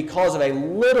expected because of a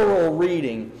literal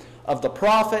reading of the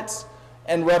prophets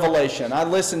and Revelation. I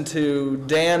listened to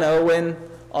Dan Owen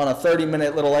on a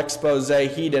 30-minute little expose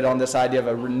he did on this idea of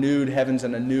a renewed heavens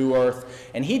and a new earth,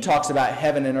 and he talks about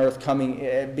heaven and earth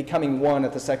becoming one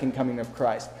at the second coming of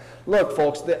Christ. Look,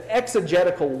 folks, the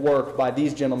exegetical work by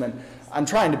these gentlemen, I'm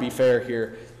trying to be fair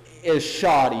here, is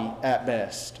shoddy at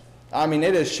best. I mean,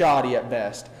 it is shoddy at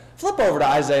best. Flip over to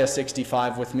Isaiah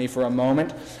 65 with me for a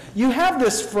moment. You have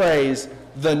this phrase,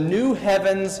 the new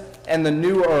heavens and the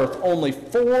new earth, only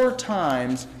 4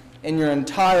 times in your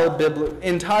entire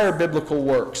biblical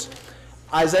works.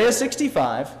 Isaiah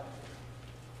 65,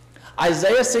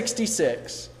 Isaiah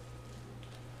 66,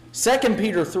 2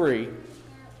 Peter 3,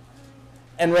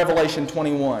 and Revelation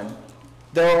 21.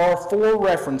 There are 4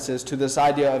 references to this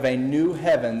idea of a new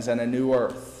heavens and a new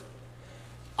earth.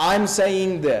 I'm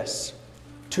saying this.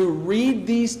 To read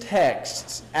these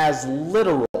texts as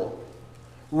literal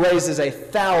raises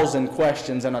 1,000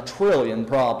 questions and 1,000,000,000,000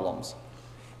 problems.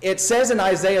 It says in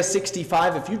Isaiah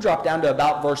 65, if you drop down to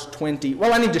about verse 20,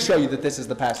 well, I need to show you that this is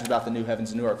the passage about the new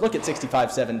heavens and new earth. Look at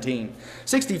 65:17.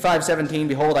 65:17,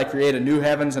 behold, I create a new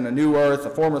heavens and a new earth. The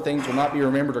former things will not be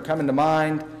remembered or come into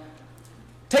mind.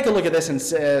 Take a look at this in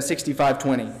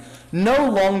 65:20. No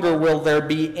longer will there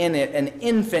be in it an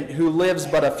infant who lives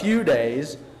but a few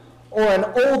days, or an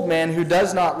old man who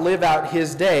does not live out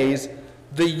his days.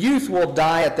 The youth will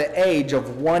die at the age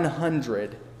of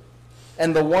 100,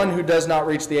 and the one who does not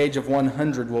reach the age of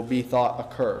 100 will be thought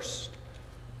accursed.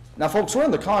 Now, folks, we're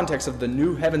in the context of the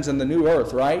new heavens and the new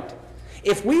earth, right?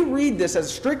 If we read this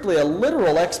as strictly a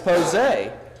literal expose,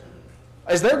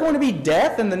 is there going to be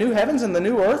death in the new heavens and the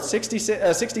new earth?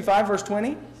 65 verse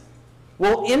 20?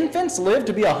 Will infants live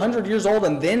to be 100 years old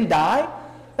and then die?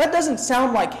 That doesn't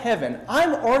sound like heaven.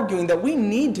 I'm arguing that we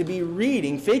need to be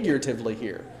reading figuratively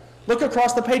here. Look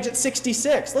across the page at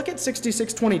 66. Look at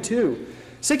 66:22.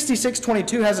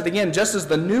 66:22 has it again. Just as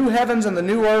the new heavens and the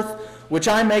new earth, which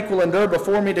I make, will endure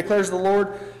before me, declares the Lord,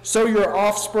 so your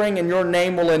offspring and your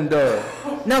name will endure.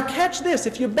 Now catch this.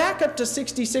 If you back up to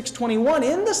 66:21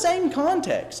 in the same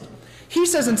context, he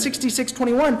says in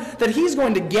 66:21 that he's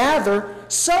going to gather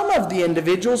some of the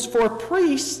individuals for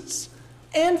priests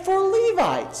and for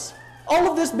Levites. All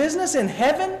of this business in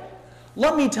heaven?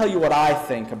 Let me tell you what I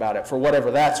think about it, for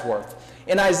whatever that's worth.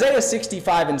 In Isaiah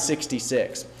 65 and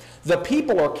 66, the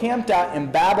people are camped out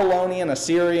in Babylonian,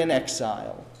 Assyrian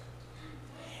exile.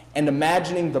 And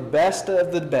imagining the best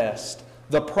of the best,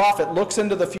 the prophet looks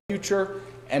into the future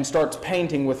and starts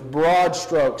painting with broad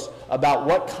strokes about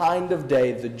what kind of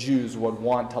day the Jews would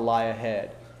want to lie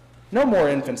ahead. No more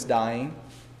infants dying.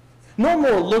 No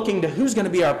more looking to who's going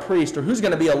to be our priest or who's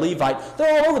going to be a Levite.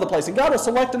 They're all over the place, and God will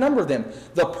select a number of them.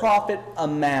 The prophet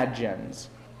imagines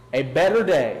a better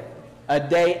day, a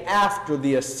day after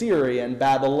the Assyrian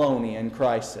Babylonian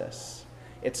crisis.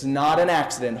 It's not an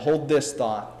accident. Hold this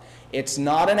thought. It's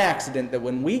not an accident that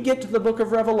when we get to the book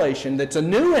of Revelation, that's a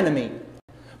new enemy.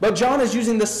 But John is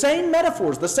using the same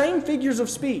metaphors, the same figures of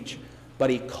speech. But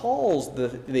he calls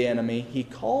the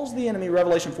enemy,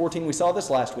 Revelation 14, we saw this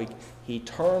last week, he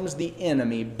terms the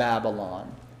enemy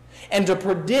Babylon. and to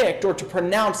predict or to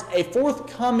pronounce a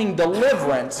forthcoming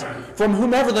deliverance from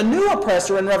whomever the new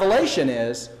oppressor in Revelation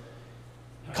is,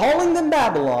 calling them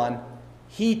Babylon,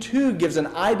 he too gives an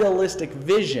idealistic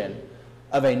vision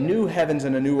of a new heavens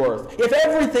and a new earth. If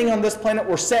everything on this planet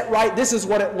were set right, this is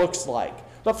what it looks like.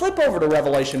 But flip over to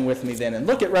Revelation with me then and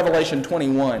look at Revelation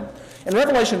 21. In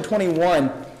Revelation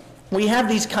 21, we have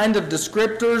these kind of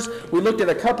descriptors. We looked at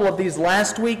a couple of these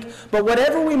last week. But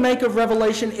whatever we make of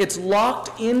Revelation, it's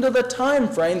locked into the time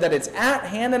frame that it's at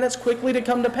hand and it's quickly to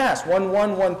come to pass.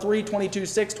 1:1, 1:3,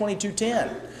 22:6, 22:10.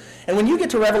 And when you get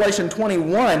to Revelation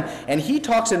 21, and he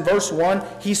talks in verse 1,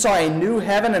 he saw a new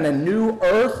heaven and a new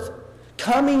earth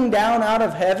coming down out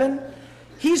of heaven.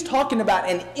 He's talking about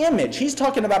an image. He's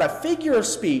talking about a figure of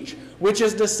speech, which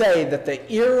is to say that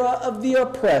the era of the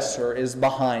oppressor is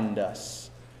behind us.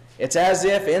 It's as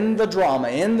if in the drama,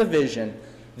 in the vision,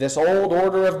 this old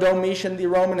order of Domitian, the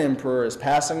Roman emperor, is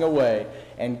passing away,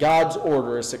 and God's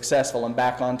order is successful and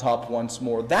back on top once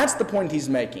more. That's the point he's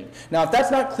making. Now, if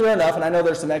that's not clear enough, and I know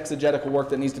there's some exegetical work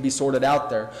that needs to be sorted out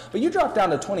there, but you drop down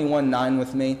to 21:9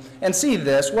 with me and see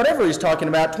this. Whatever he's talking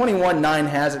about, 21:9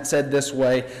 has it said this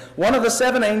way: one of the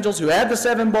seven angels who had the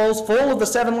seven bowls full of the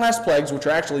seven last plagues, which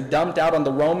are actually dumped out on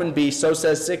the Roman beast, so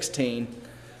says 16,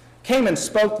 came and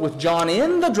spoke with John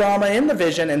in the drama, in the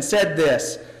vision, and said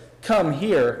this: come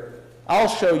here, I'll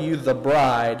show you the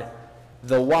bride,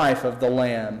 the wife of the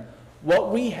Lamb.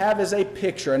 What we have is a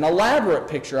picture, an elaborate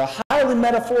picture, a highly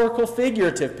metaphorical,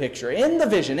 figurative picture, in the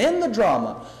vision, in the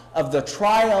drama, of the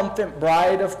triumphant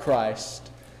bride of Christ,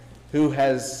 who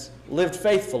has lived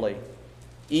faithfully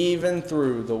even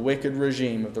through the wicked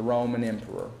regime of the Roman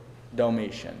emperor,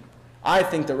 Domitian. I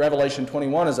think that Revelation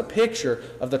 21 is a picture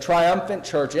of the triumphant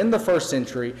church in the first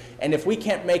century, and if we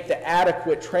can't make the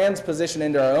adequate transposition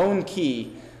into our own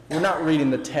key, we're not reading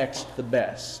the text the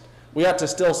best. We have to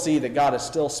still see that God is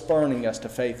still spurning us to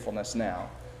faithfulness now.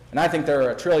 And I think there are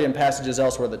a trillion passages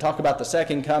elsewhere that talk about the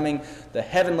second coming, the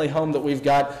heavenly home that we've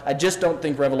got. I just don't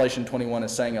think Revelation 21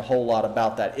 is saying a whole lot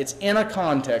about that. It's in a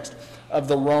context of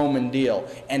the Roman deal,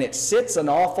 and it sits an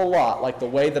awful lot like the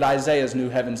way that Isaiah's new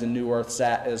heavens and new earth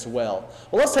sat as well.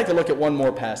 Well, let's take a look at one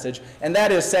more passage, and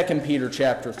that is 2 Peter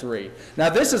chapter 3. Now,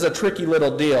 this is a tricky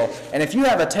little deal, and if you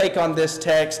have a take on this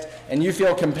text and you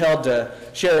feel compelled to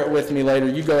share it with me later,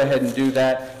 you go ahead and do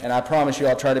that, and I promise you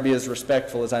I'll try to be as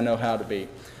respectful as I know how to be.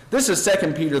 This is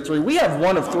 2 Peter 3. We have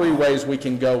one of three ways we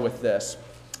can go with this.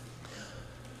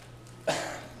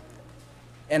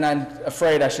 And I'm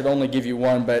afraid I should only give you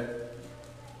one, but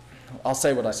I'll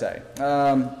say what I say.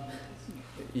 2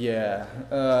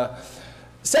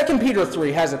 Peter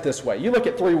 3 has it this way. You look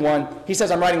at 3:1. He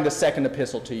says, I'm writing the second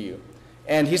epistle to you.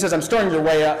 And he says, I'm stirring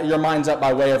your minds up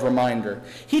by way of reminder.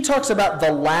 He talks about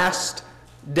the last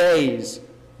days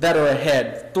that are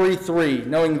ahead. 3:3,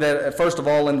 knowing that, first of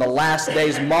all, in the last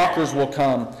days, mockers will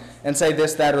come and say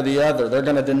this, that, or the other. They're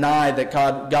going to deny that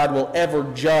God will ever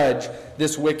judge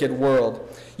this wicked world.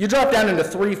 You drop down into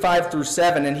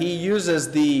 3:5-7, and he uses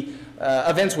the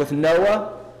events with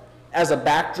Noah as a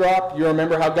backdrop. You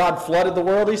remember how God flooded the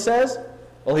world, he says?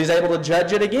 Well, he's able to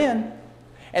judge it again.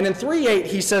 And in 3:8,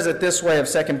 he says it this way of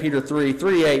 2 Peter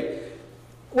 3:8,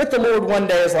 with the Lord one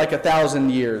day is like 1,000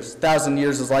 years. 1,000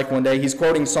 years is like one day. He's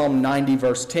quoting Psalm 90,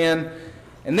 verse 10.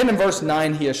 And then in verse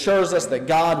 9, he assures us that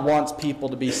God wants people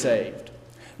to be saved.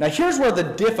 Now here's where the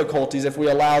difficulties, if we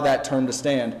allow that term to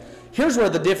stand, here's where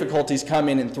the difficulties come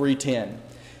in 3:10.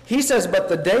 He says, but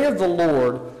the day of the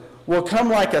Lord will come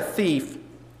like a thief,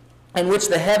 in which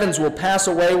the heavens will pass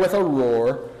away with a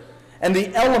roar, and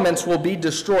the elements will be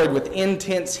destroyed with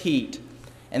intense heat,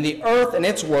 and the earth and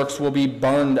its works will be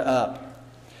burned up.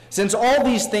 Since all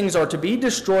these things are to be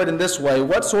destroyed in this way,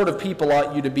 what sort of people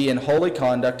ought you to be in holy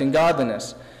conduct and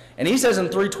godliness? And he says in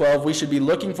 3:12, we should be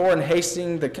looking for and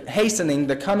hastening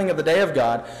the coming of the day of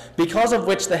God, because of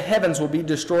which the heavens will be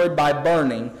destroyed by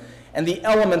burning, and the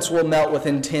elements will melt with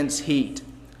intense heat.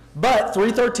 But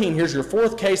 3:13, here's your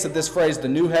fourth case of this phrase, the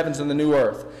new heavens and the new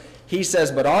earth. He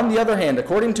says, but on the other hand,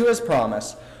 according to his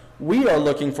promise, we are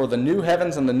looking for the new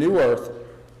heavens and the new earth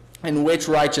in which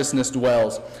righteousness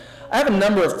dwells. I have a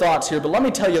number of thoughts here, but let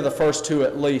me tell you the first two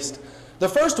at least. The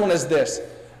first one is this.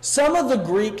 Some of the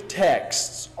Greek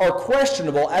texts are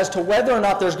questionable as to whether or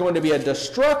not there's going to be a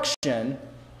destruction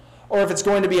or if it's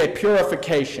going to be a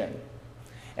purification.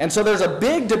 And so there's a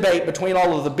big debate between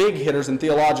all of the big hitters in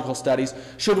theological studies.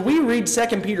 Should we read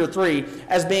 2 Peter 3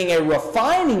 as being a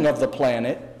refining of the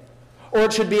planet,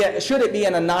 or should it be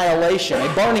an annihilation,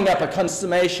 a burning up, a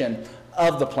consummation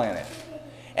of the planet?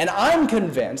 And I'm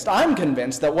convinced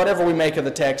that whatever we make of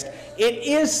the text, it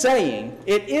is saying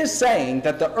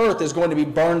that the earth is going to be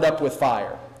burned up with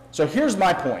fire. So here's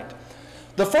my point.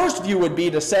 The first view would be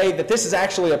to say that this is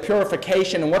actually a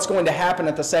purification, and what's going to happen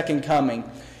at the second coming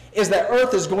is that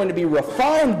earth is going to be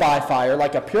refined by fire,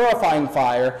 like a purifying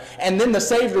fire, and then the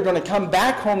Savior is going to come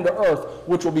back home to earth,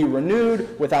 which will be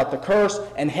renewed without the curse,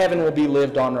 and heaven will be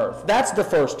lived on earth. That's the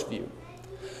first view.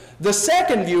 The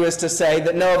second view is to say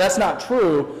that no, that's not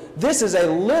true. This is a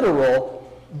literal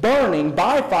burning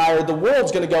by fire. The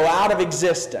world's going to go out of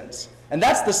existence. And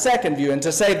that's the second view. And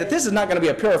to say that this is not going to be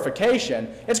a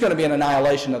purification, it's going to be an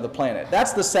annihilation of the planet.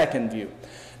 That's the second view.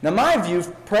 Now my view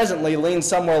presently leans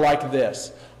somewhere like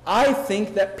this. I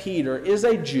think that Peter is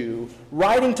a Jew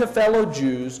writing to fellow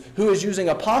Jews who is using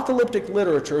apocalyptic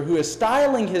literature, who is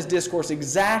styling his discourse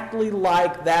exactly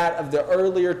like that of the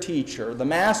earlier teacher, the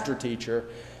master teacher,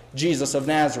 Jesus of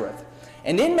Nazareth.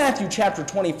 And in Matthew chapter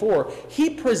 24, he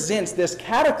presents this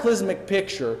cataclysmic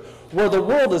picture where the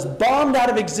world is bombed out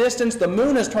of existence, the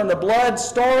moon is turned to blood,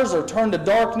 stars are turned to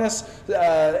darkness.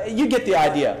 You get the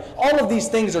idea. All of these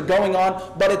things are going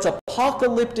on, but it's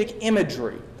apocalyptic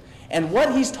imagery. And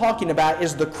what he's talking about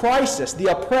is the crisis, the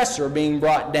oppressor being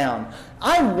brought down.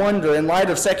 I wonder, in light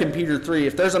of 2 Peter 3,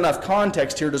 if there's enough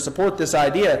context here to support this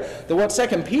idea that what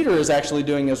 2 Peter is actually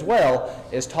doing as well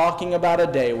is talking about a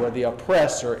day where the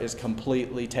oppressor is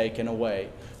completely taken away.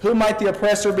 Who might the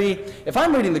oppressor be? If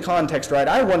I'm reading the context right,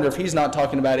 I wonder if he's not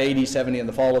talking about AD 70 and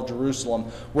the fall of Jerusalem,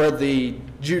 where the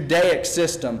Judaic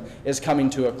system is coming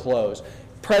to a close.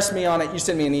 Press me on it. You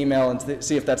send me an email and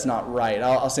see if that's not right.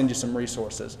 I'll send you some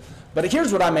resources. But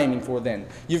here's what I'm aiming for then.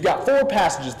 You've got 4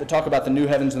 passages that talk about the new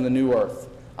heavens and the new earth.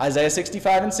 Isaiah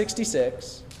 65 and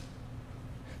 66,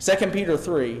 2 Peter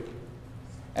 3,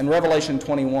 and Revelation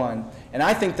 21. And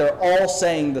I think they're all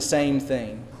saying the same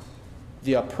thing.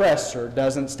 The oppressor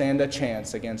doesn't stand a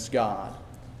chance against God.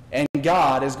 And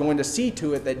God is going to see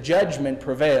to it that judgment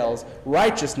prevails,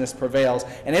 righteousness prevails,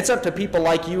 and it's up to people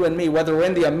like you and me, whether we're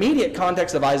in the immediate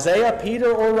context of Isaiah,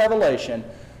 Peter, or Revelation,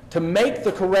 to make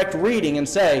the correct reading and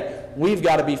say, we've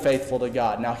got to be faithful to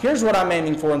God. Now, here's what I'm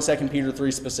aiming for in 2 Peter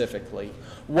 3 specifically.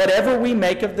 Whatever we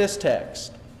make of this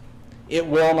text, it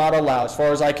will not allow, as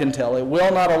far as I can tell, it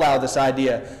will not allow this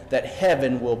idea that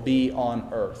heaven will be on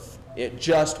earth. It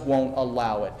just won't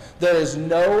allow it. There is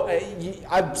no,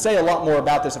 I'd say a lot more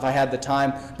about this if I had the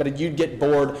time, but you'd get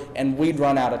bored and we'd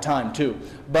run out of time too.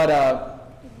 But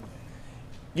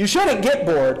you shouldn't get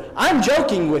bored. I'm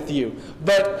joking with you.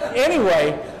 But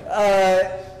anyway,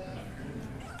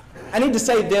 I need to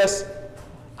say this.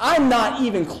 I'm not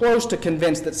even close to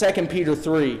convinced that 2 Peter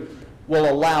 3 will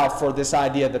allow for this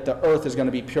idea that the earth is going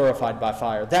to be purified by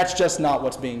fire. That's just not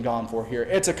what's being gone for here.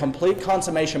 It's a complete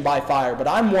consummation by fire, but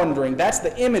I'm wondering, that's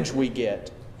the image we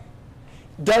get.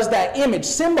 Does that image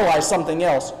symbolize something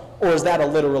else, or is that a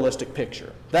literalistic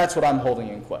picture? That's what I'm holding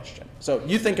in question. So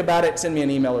you think about it, send me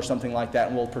an email or something like that,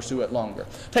 and we'll pursue it longer.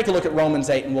 Take a look at Romans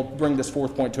 8, and we'll bring this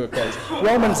 4th point to a close.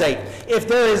 Romans 8. If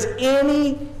there is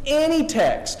any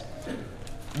text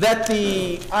that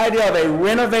the idea of a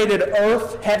renovated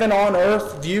earth, heaven on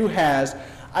earth view has,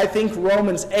 I think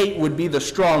Romans 8 would be the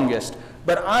strongest.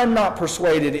 But I'm not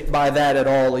persuaded by that at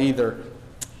all either.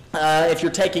 If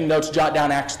you're taking notes, jot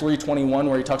down Acts 3:21,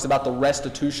 where he talks about the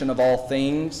restitution of all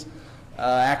things.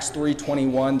 Acts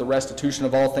 3:21, the restitution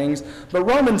of all things. But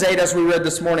Romans 8, as we read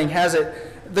this morning, has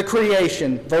it, the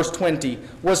creation, verse 20,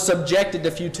 was subjected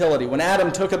to futility. When Adam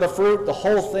took of the fruit, the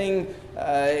whole thing,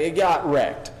 it got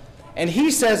wrecked. And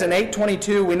he says in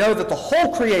 8:22, we know that the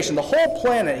whole creation, the whole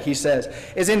planet, he says,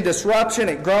 is in disruption.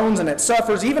 It groans and it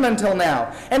suffers even until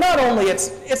now. And not only,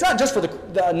 it's not just for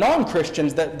the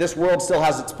non-Christians that this world still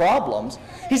has its problems.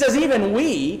 He says even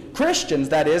we, Christians,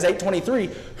 that is, 8:23,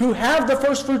 who have the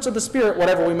first fruits of the Spirit,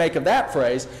 whatever we make of that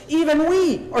phrase, even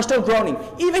we are still groaning.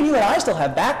 Even you and I still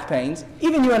have back pains.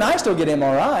 Even you and I still get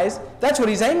MRIs. That's what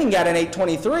he's aiming at in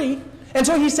 8:23. And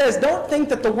so he says, don't think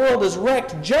that the world is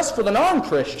wrecked just for the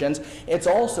non-Christians. It's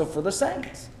also for the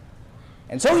saints.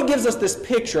 And so he gives us this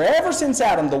picture. Ever since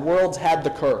Adam, the world's had the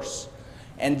curse.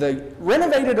 And the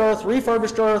renovated earth,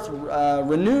 refurbished earth,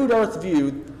 renewed earth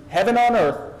view, heaven on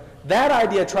earth, that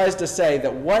idea tries to say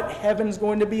that what heaven's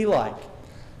going to be like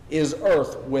is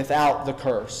earth without the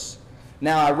curse.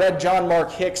 Now, I read John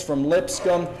Mark Hicks from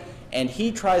Lipscomb, and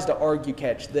he tries to argue,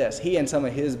 catch this, he and some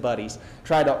of his buddies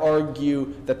try to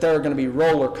argue that there are going to be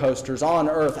roller coasters on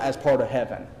earth as part of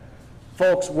heaven.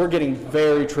 Folks, we're getting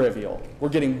very trivial. We're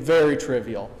getting very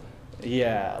trivial.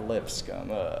 Yeah, Lipscomb,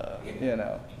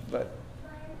 but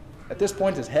at this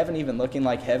point, is heaven even looking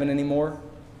like heaven anymore?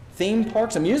 Theme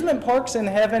parks, amusement parks in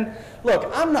heaven. Look,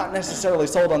 I'm not necessarily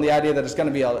sold on the idea that it's going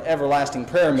to be an everlasting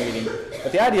prayer meeting,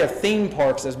 but the idea of theme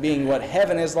parks as being what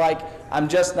heaven is like, I'm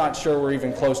just not sure we're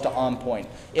even close to on point.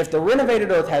 If the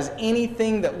renovated earth has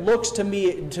anything that looks to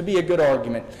me to be a good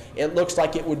argument, it looks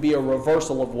like it would be a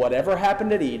reversal of whatever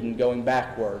happened at Eden, going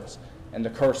backwards, and the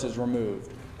curse is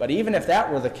removed. But even if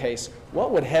that were the case,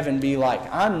 what would heaven be like?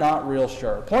 I'm not real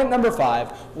sure. Point number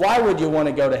 5, why would you want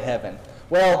to go to heaven?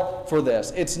 Well, for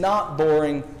this, it's not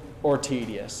boring or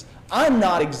tedious. I'm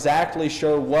not exactly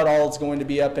sure what all is going to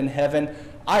be up in heaven.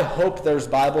 I hope there's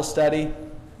Bible study,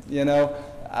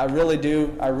 I really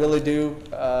do.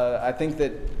 I think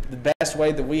that the best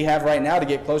way that we have right now to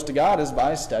get close to God is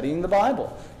by studying the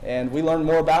Bible. And we learn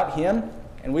more about Him,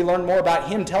 and we learn more about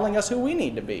Him telling us who we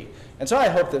need to be. And so I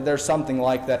hope that there's something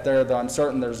like that there, though I'm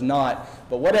certain there's not.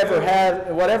 But whatever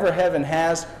heaven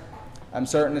has, I'm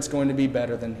certain it's going to be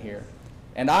better than here.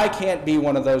 And I can't be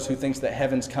one of those who thinks that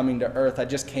heaven's coming to earth. I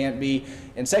just can't be.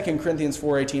 In 2 Corinthians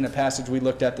 4:18, a passage we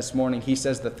looked at this morning, he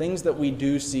says the things that we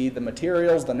do see, the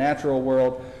materials, the natural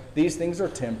world, these things are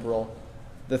temporal.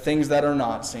 The things that are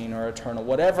not seen are eternal.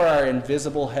 Whatever our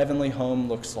invisible heavenly home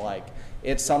looks like,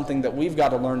 it's something that we've got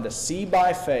to learn to see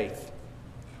by faith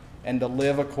and to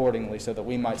live accordingly so that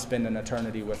we might spend an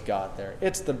eternity with God there.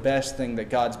 It's the best thing that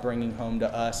God's bringing home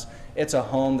to us. It's a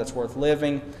home that's worth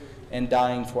living and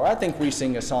dying for. I think we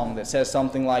sing a song that says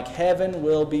something like, heaven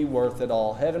will be worth it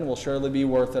all. Heaven will surely be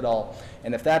worth it all.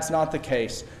 And if that's not the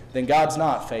case, then God's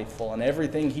not faithful, and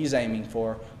everything He's aiming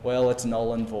for, well, it's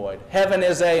null and void. Heaven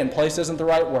is and place isn't the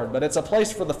right word, but it's a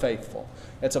place for the faithful.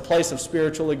 It's a place of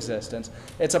spiritual existence.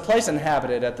 It's a place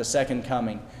inhabited at the second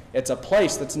coming. It's a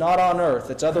place that's not on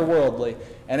earth, it's otherworldly,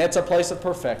 and it's a place of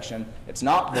perfection. It's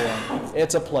not boring.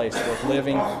 It's a place worth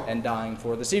living and dying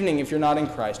for. This evening, if you're not in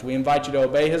Christ, we invite you to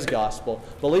obey His gospel,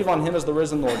 believe on Him as the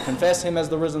risen Lord, confess Him as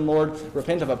the risen Lord,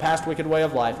 repent of a past wicked way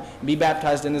of life, and be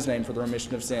baptized in His name for the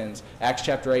remission of sins. Acts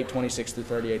chapter 8, 26 through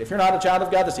 38. If you're not a child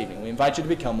of God this evening, we invite you to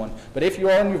become one. But if you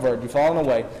are and you've heard, you've fallen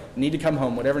away, need to come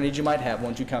home, whatever needs you might have,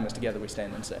 won't you come as together we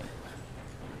stand and sing.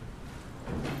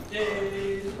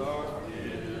 Days are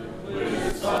filled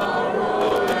with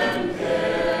sorrow and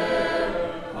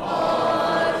care,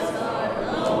 hearts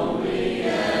are lonely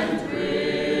and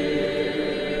drear.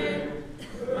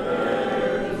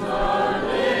 Burdens are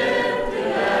lifted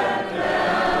at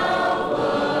Calvary.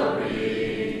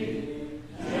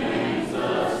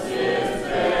 Jesus is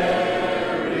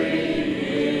very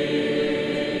near.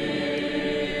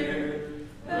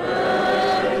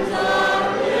 Burdens are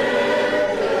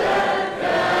lifted at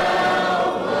Calvary.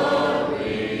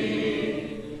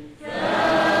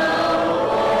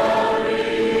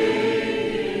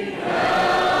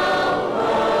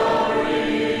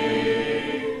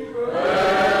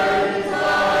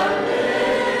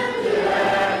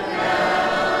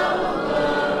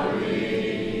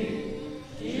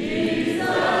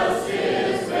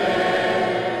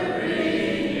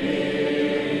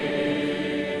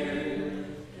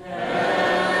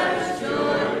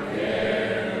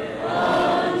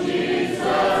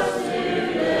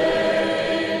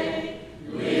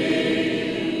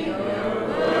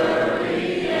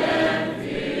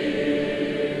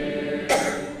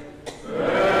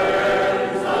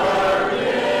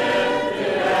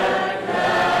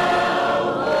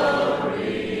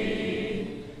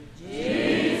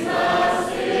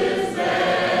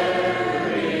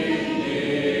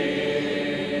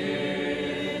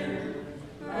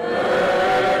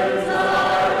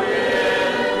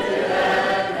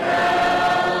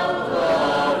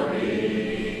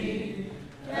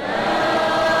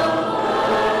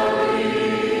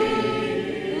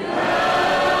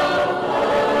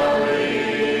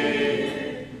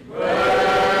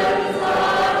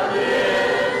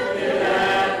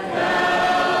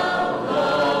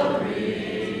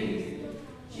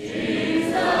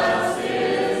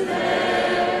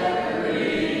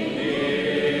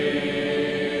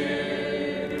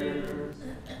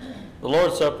 The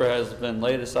Lord's Supper has been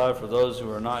laid aside for those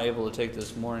who are not able to take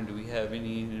this morning. Do we have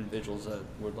any individuals that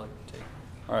would like to take?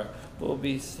 All right, we'll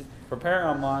be preparing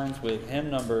our minds with hymn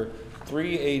number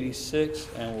 386,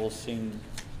 and we'll sing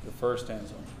the first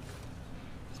stanza.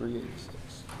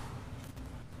 386.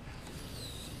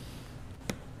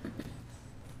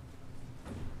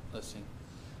 Let's sing.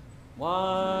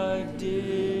 Why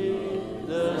did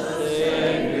the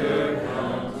Savior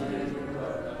come?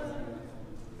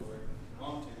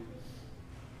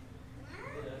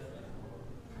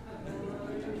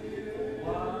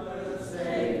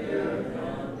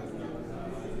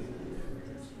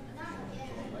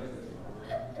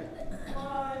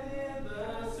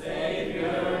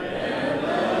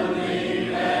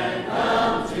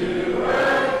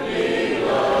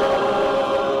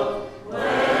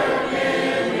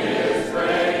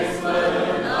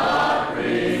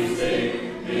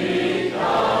 Be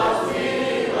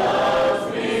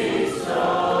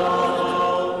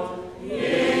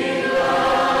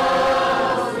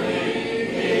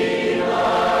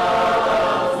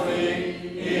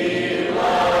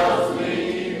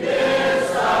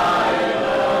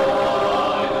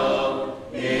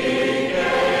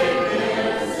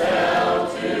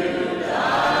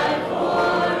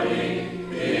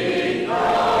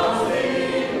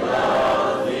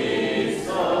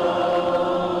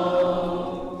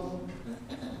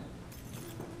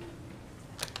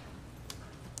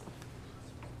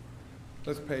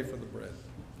Let's pay for the bread.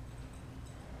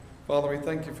 Father, we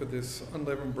thank you for this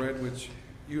unleavened bread which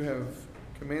you have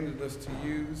commanded us to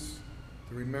use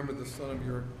to remember the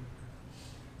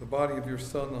body of your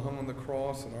Son that hung on the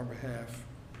cross on our behalf,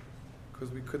 because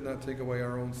we could not take away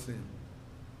our own sin.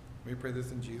 We pray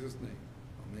this in Jesus' name.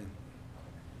 Amen.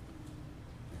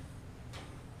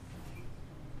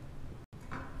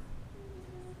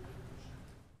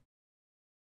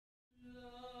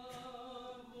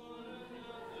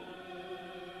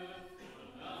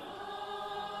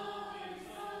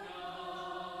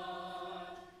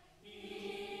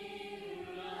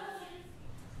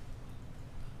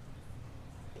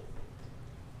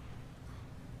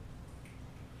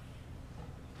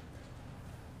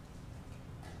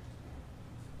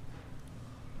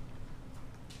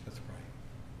 Let's pray.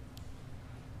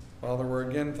 Father, we're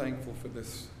again thankful for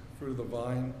this fruit of the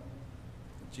vine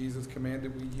that Jesus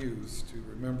commanded we use to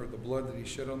remember the blood that he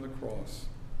shed on the cross.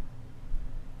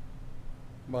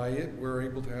 By it, we're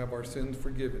able to have our sins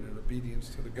forgiven in obedience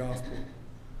to the gospel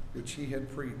which he had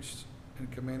preached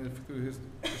and commanded through his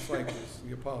disciples,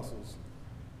 the apostles,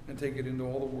 and take it into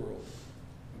all the world.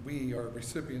 We are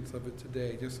recipients of it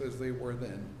today, just as they were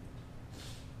then.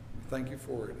 We thank you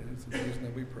for it, and it's in Jesus'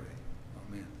 name we pray.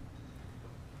 Amen.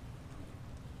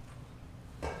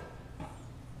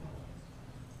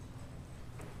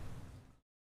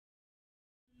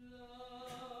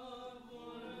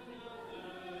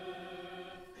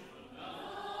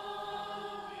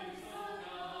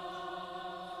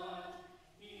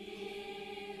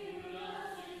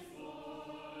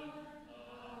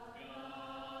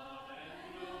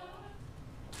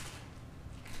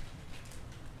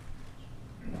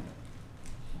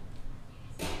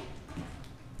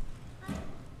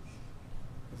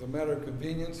 As a matter of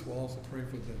convenience, we'll also pray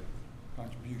for the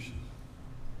contribution.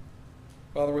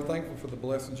 Father, we're thankful for the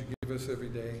blessings you give us every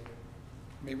day.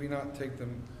 May we not take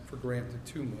them for granted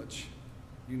too much.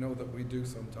 You know that we do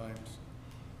sometimes.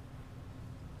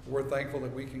 We're thankful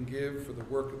that we can give for the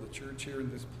work of the church here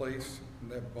in this place, and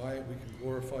that by it we can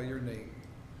glorify your name.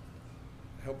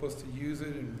 Help us to use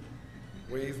it in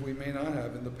ways we may not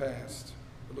have in the past,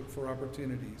 but look for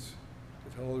opportunities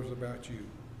to tell others about you.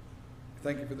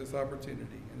 Thank you for this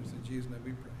opportunity, and it's in Jesus' name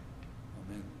we pray.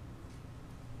 Amen.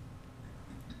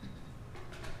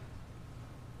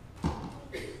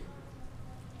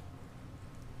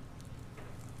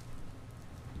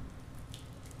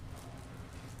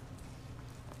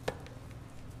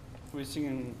 We're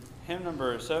singing hymn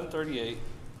number 738,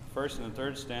 first and the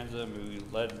third stanza, and we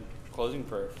led closing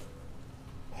prayer.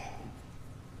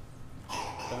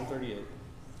 738.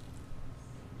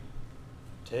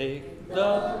 Take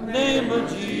the name of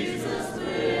Jesus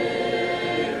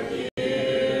with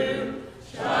you,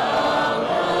 shout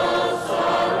of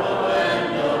sorrow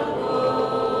and of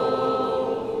woe.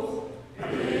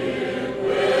 It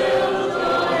will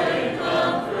joy and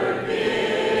comfort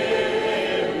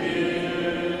give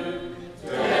you.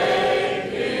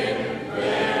 Take Him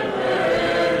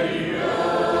wherever you go.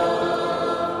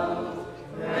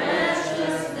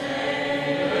 Precious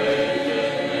name,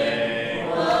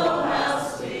 oh how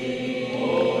sweet,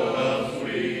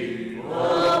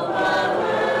 oh power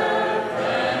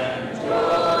and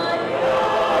joy of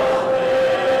it.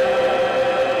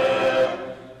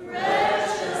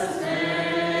 Precious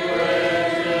name,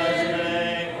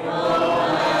 oh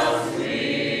how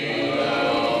sweet,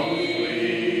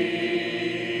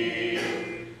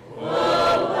 oh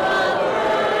power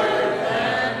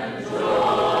and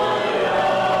joy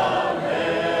of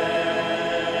it.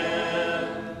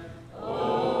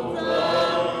 Oh, the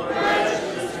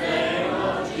precious name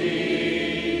of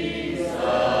Jesus,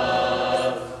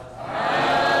 how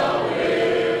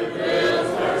it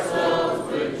fills our souls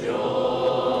with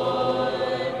joy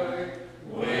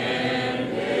when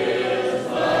His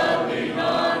loving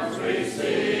arms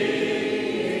receive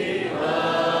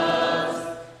us,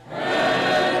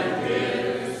 and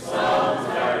His songs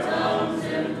our tongues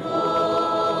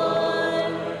employ.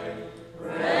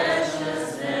 Precious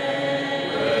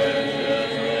name,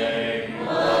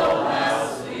 oh how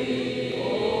sweet,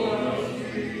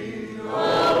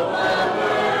 oh power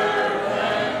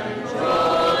and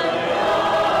joy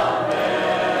of it.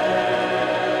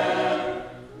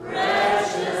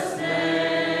 Precious name,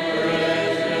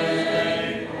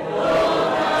 oh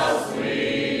how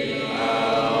sweet,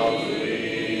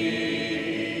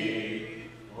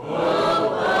 oh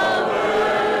power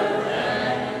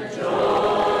and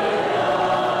joy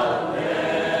of it.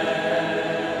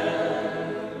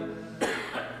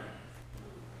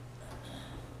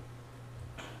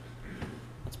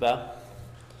 Let's bow.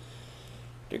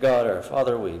 Dear God, our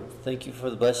Father, we thank you for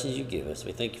the blessings you give us.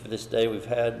 We thank you for this day we've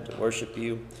had to worship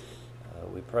you.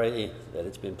 We pray that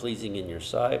it's been pleasing in your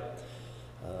sight.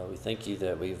 We thank you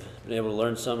that we've been able to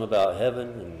learn some about heaven,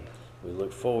 and we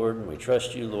look forward and we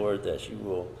trust you, Lord, that you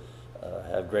will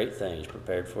have great things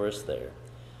prepared for us there.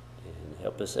 And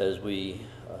help us as we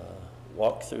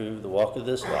walk through the walk of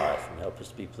this life, and help us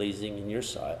to be pleasing in your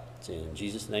sight. It's in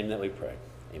Jesus' name that we pray.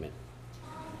 Amen.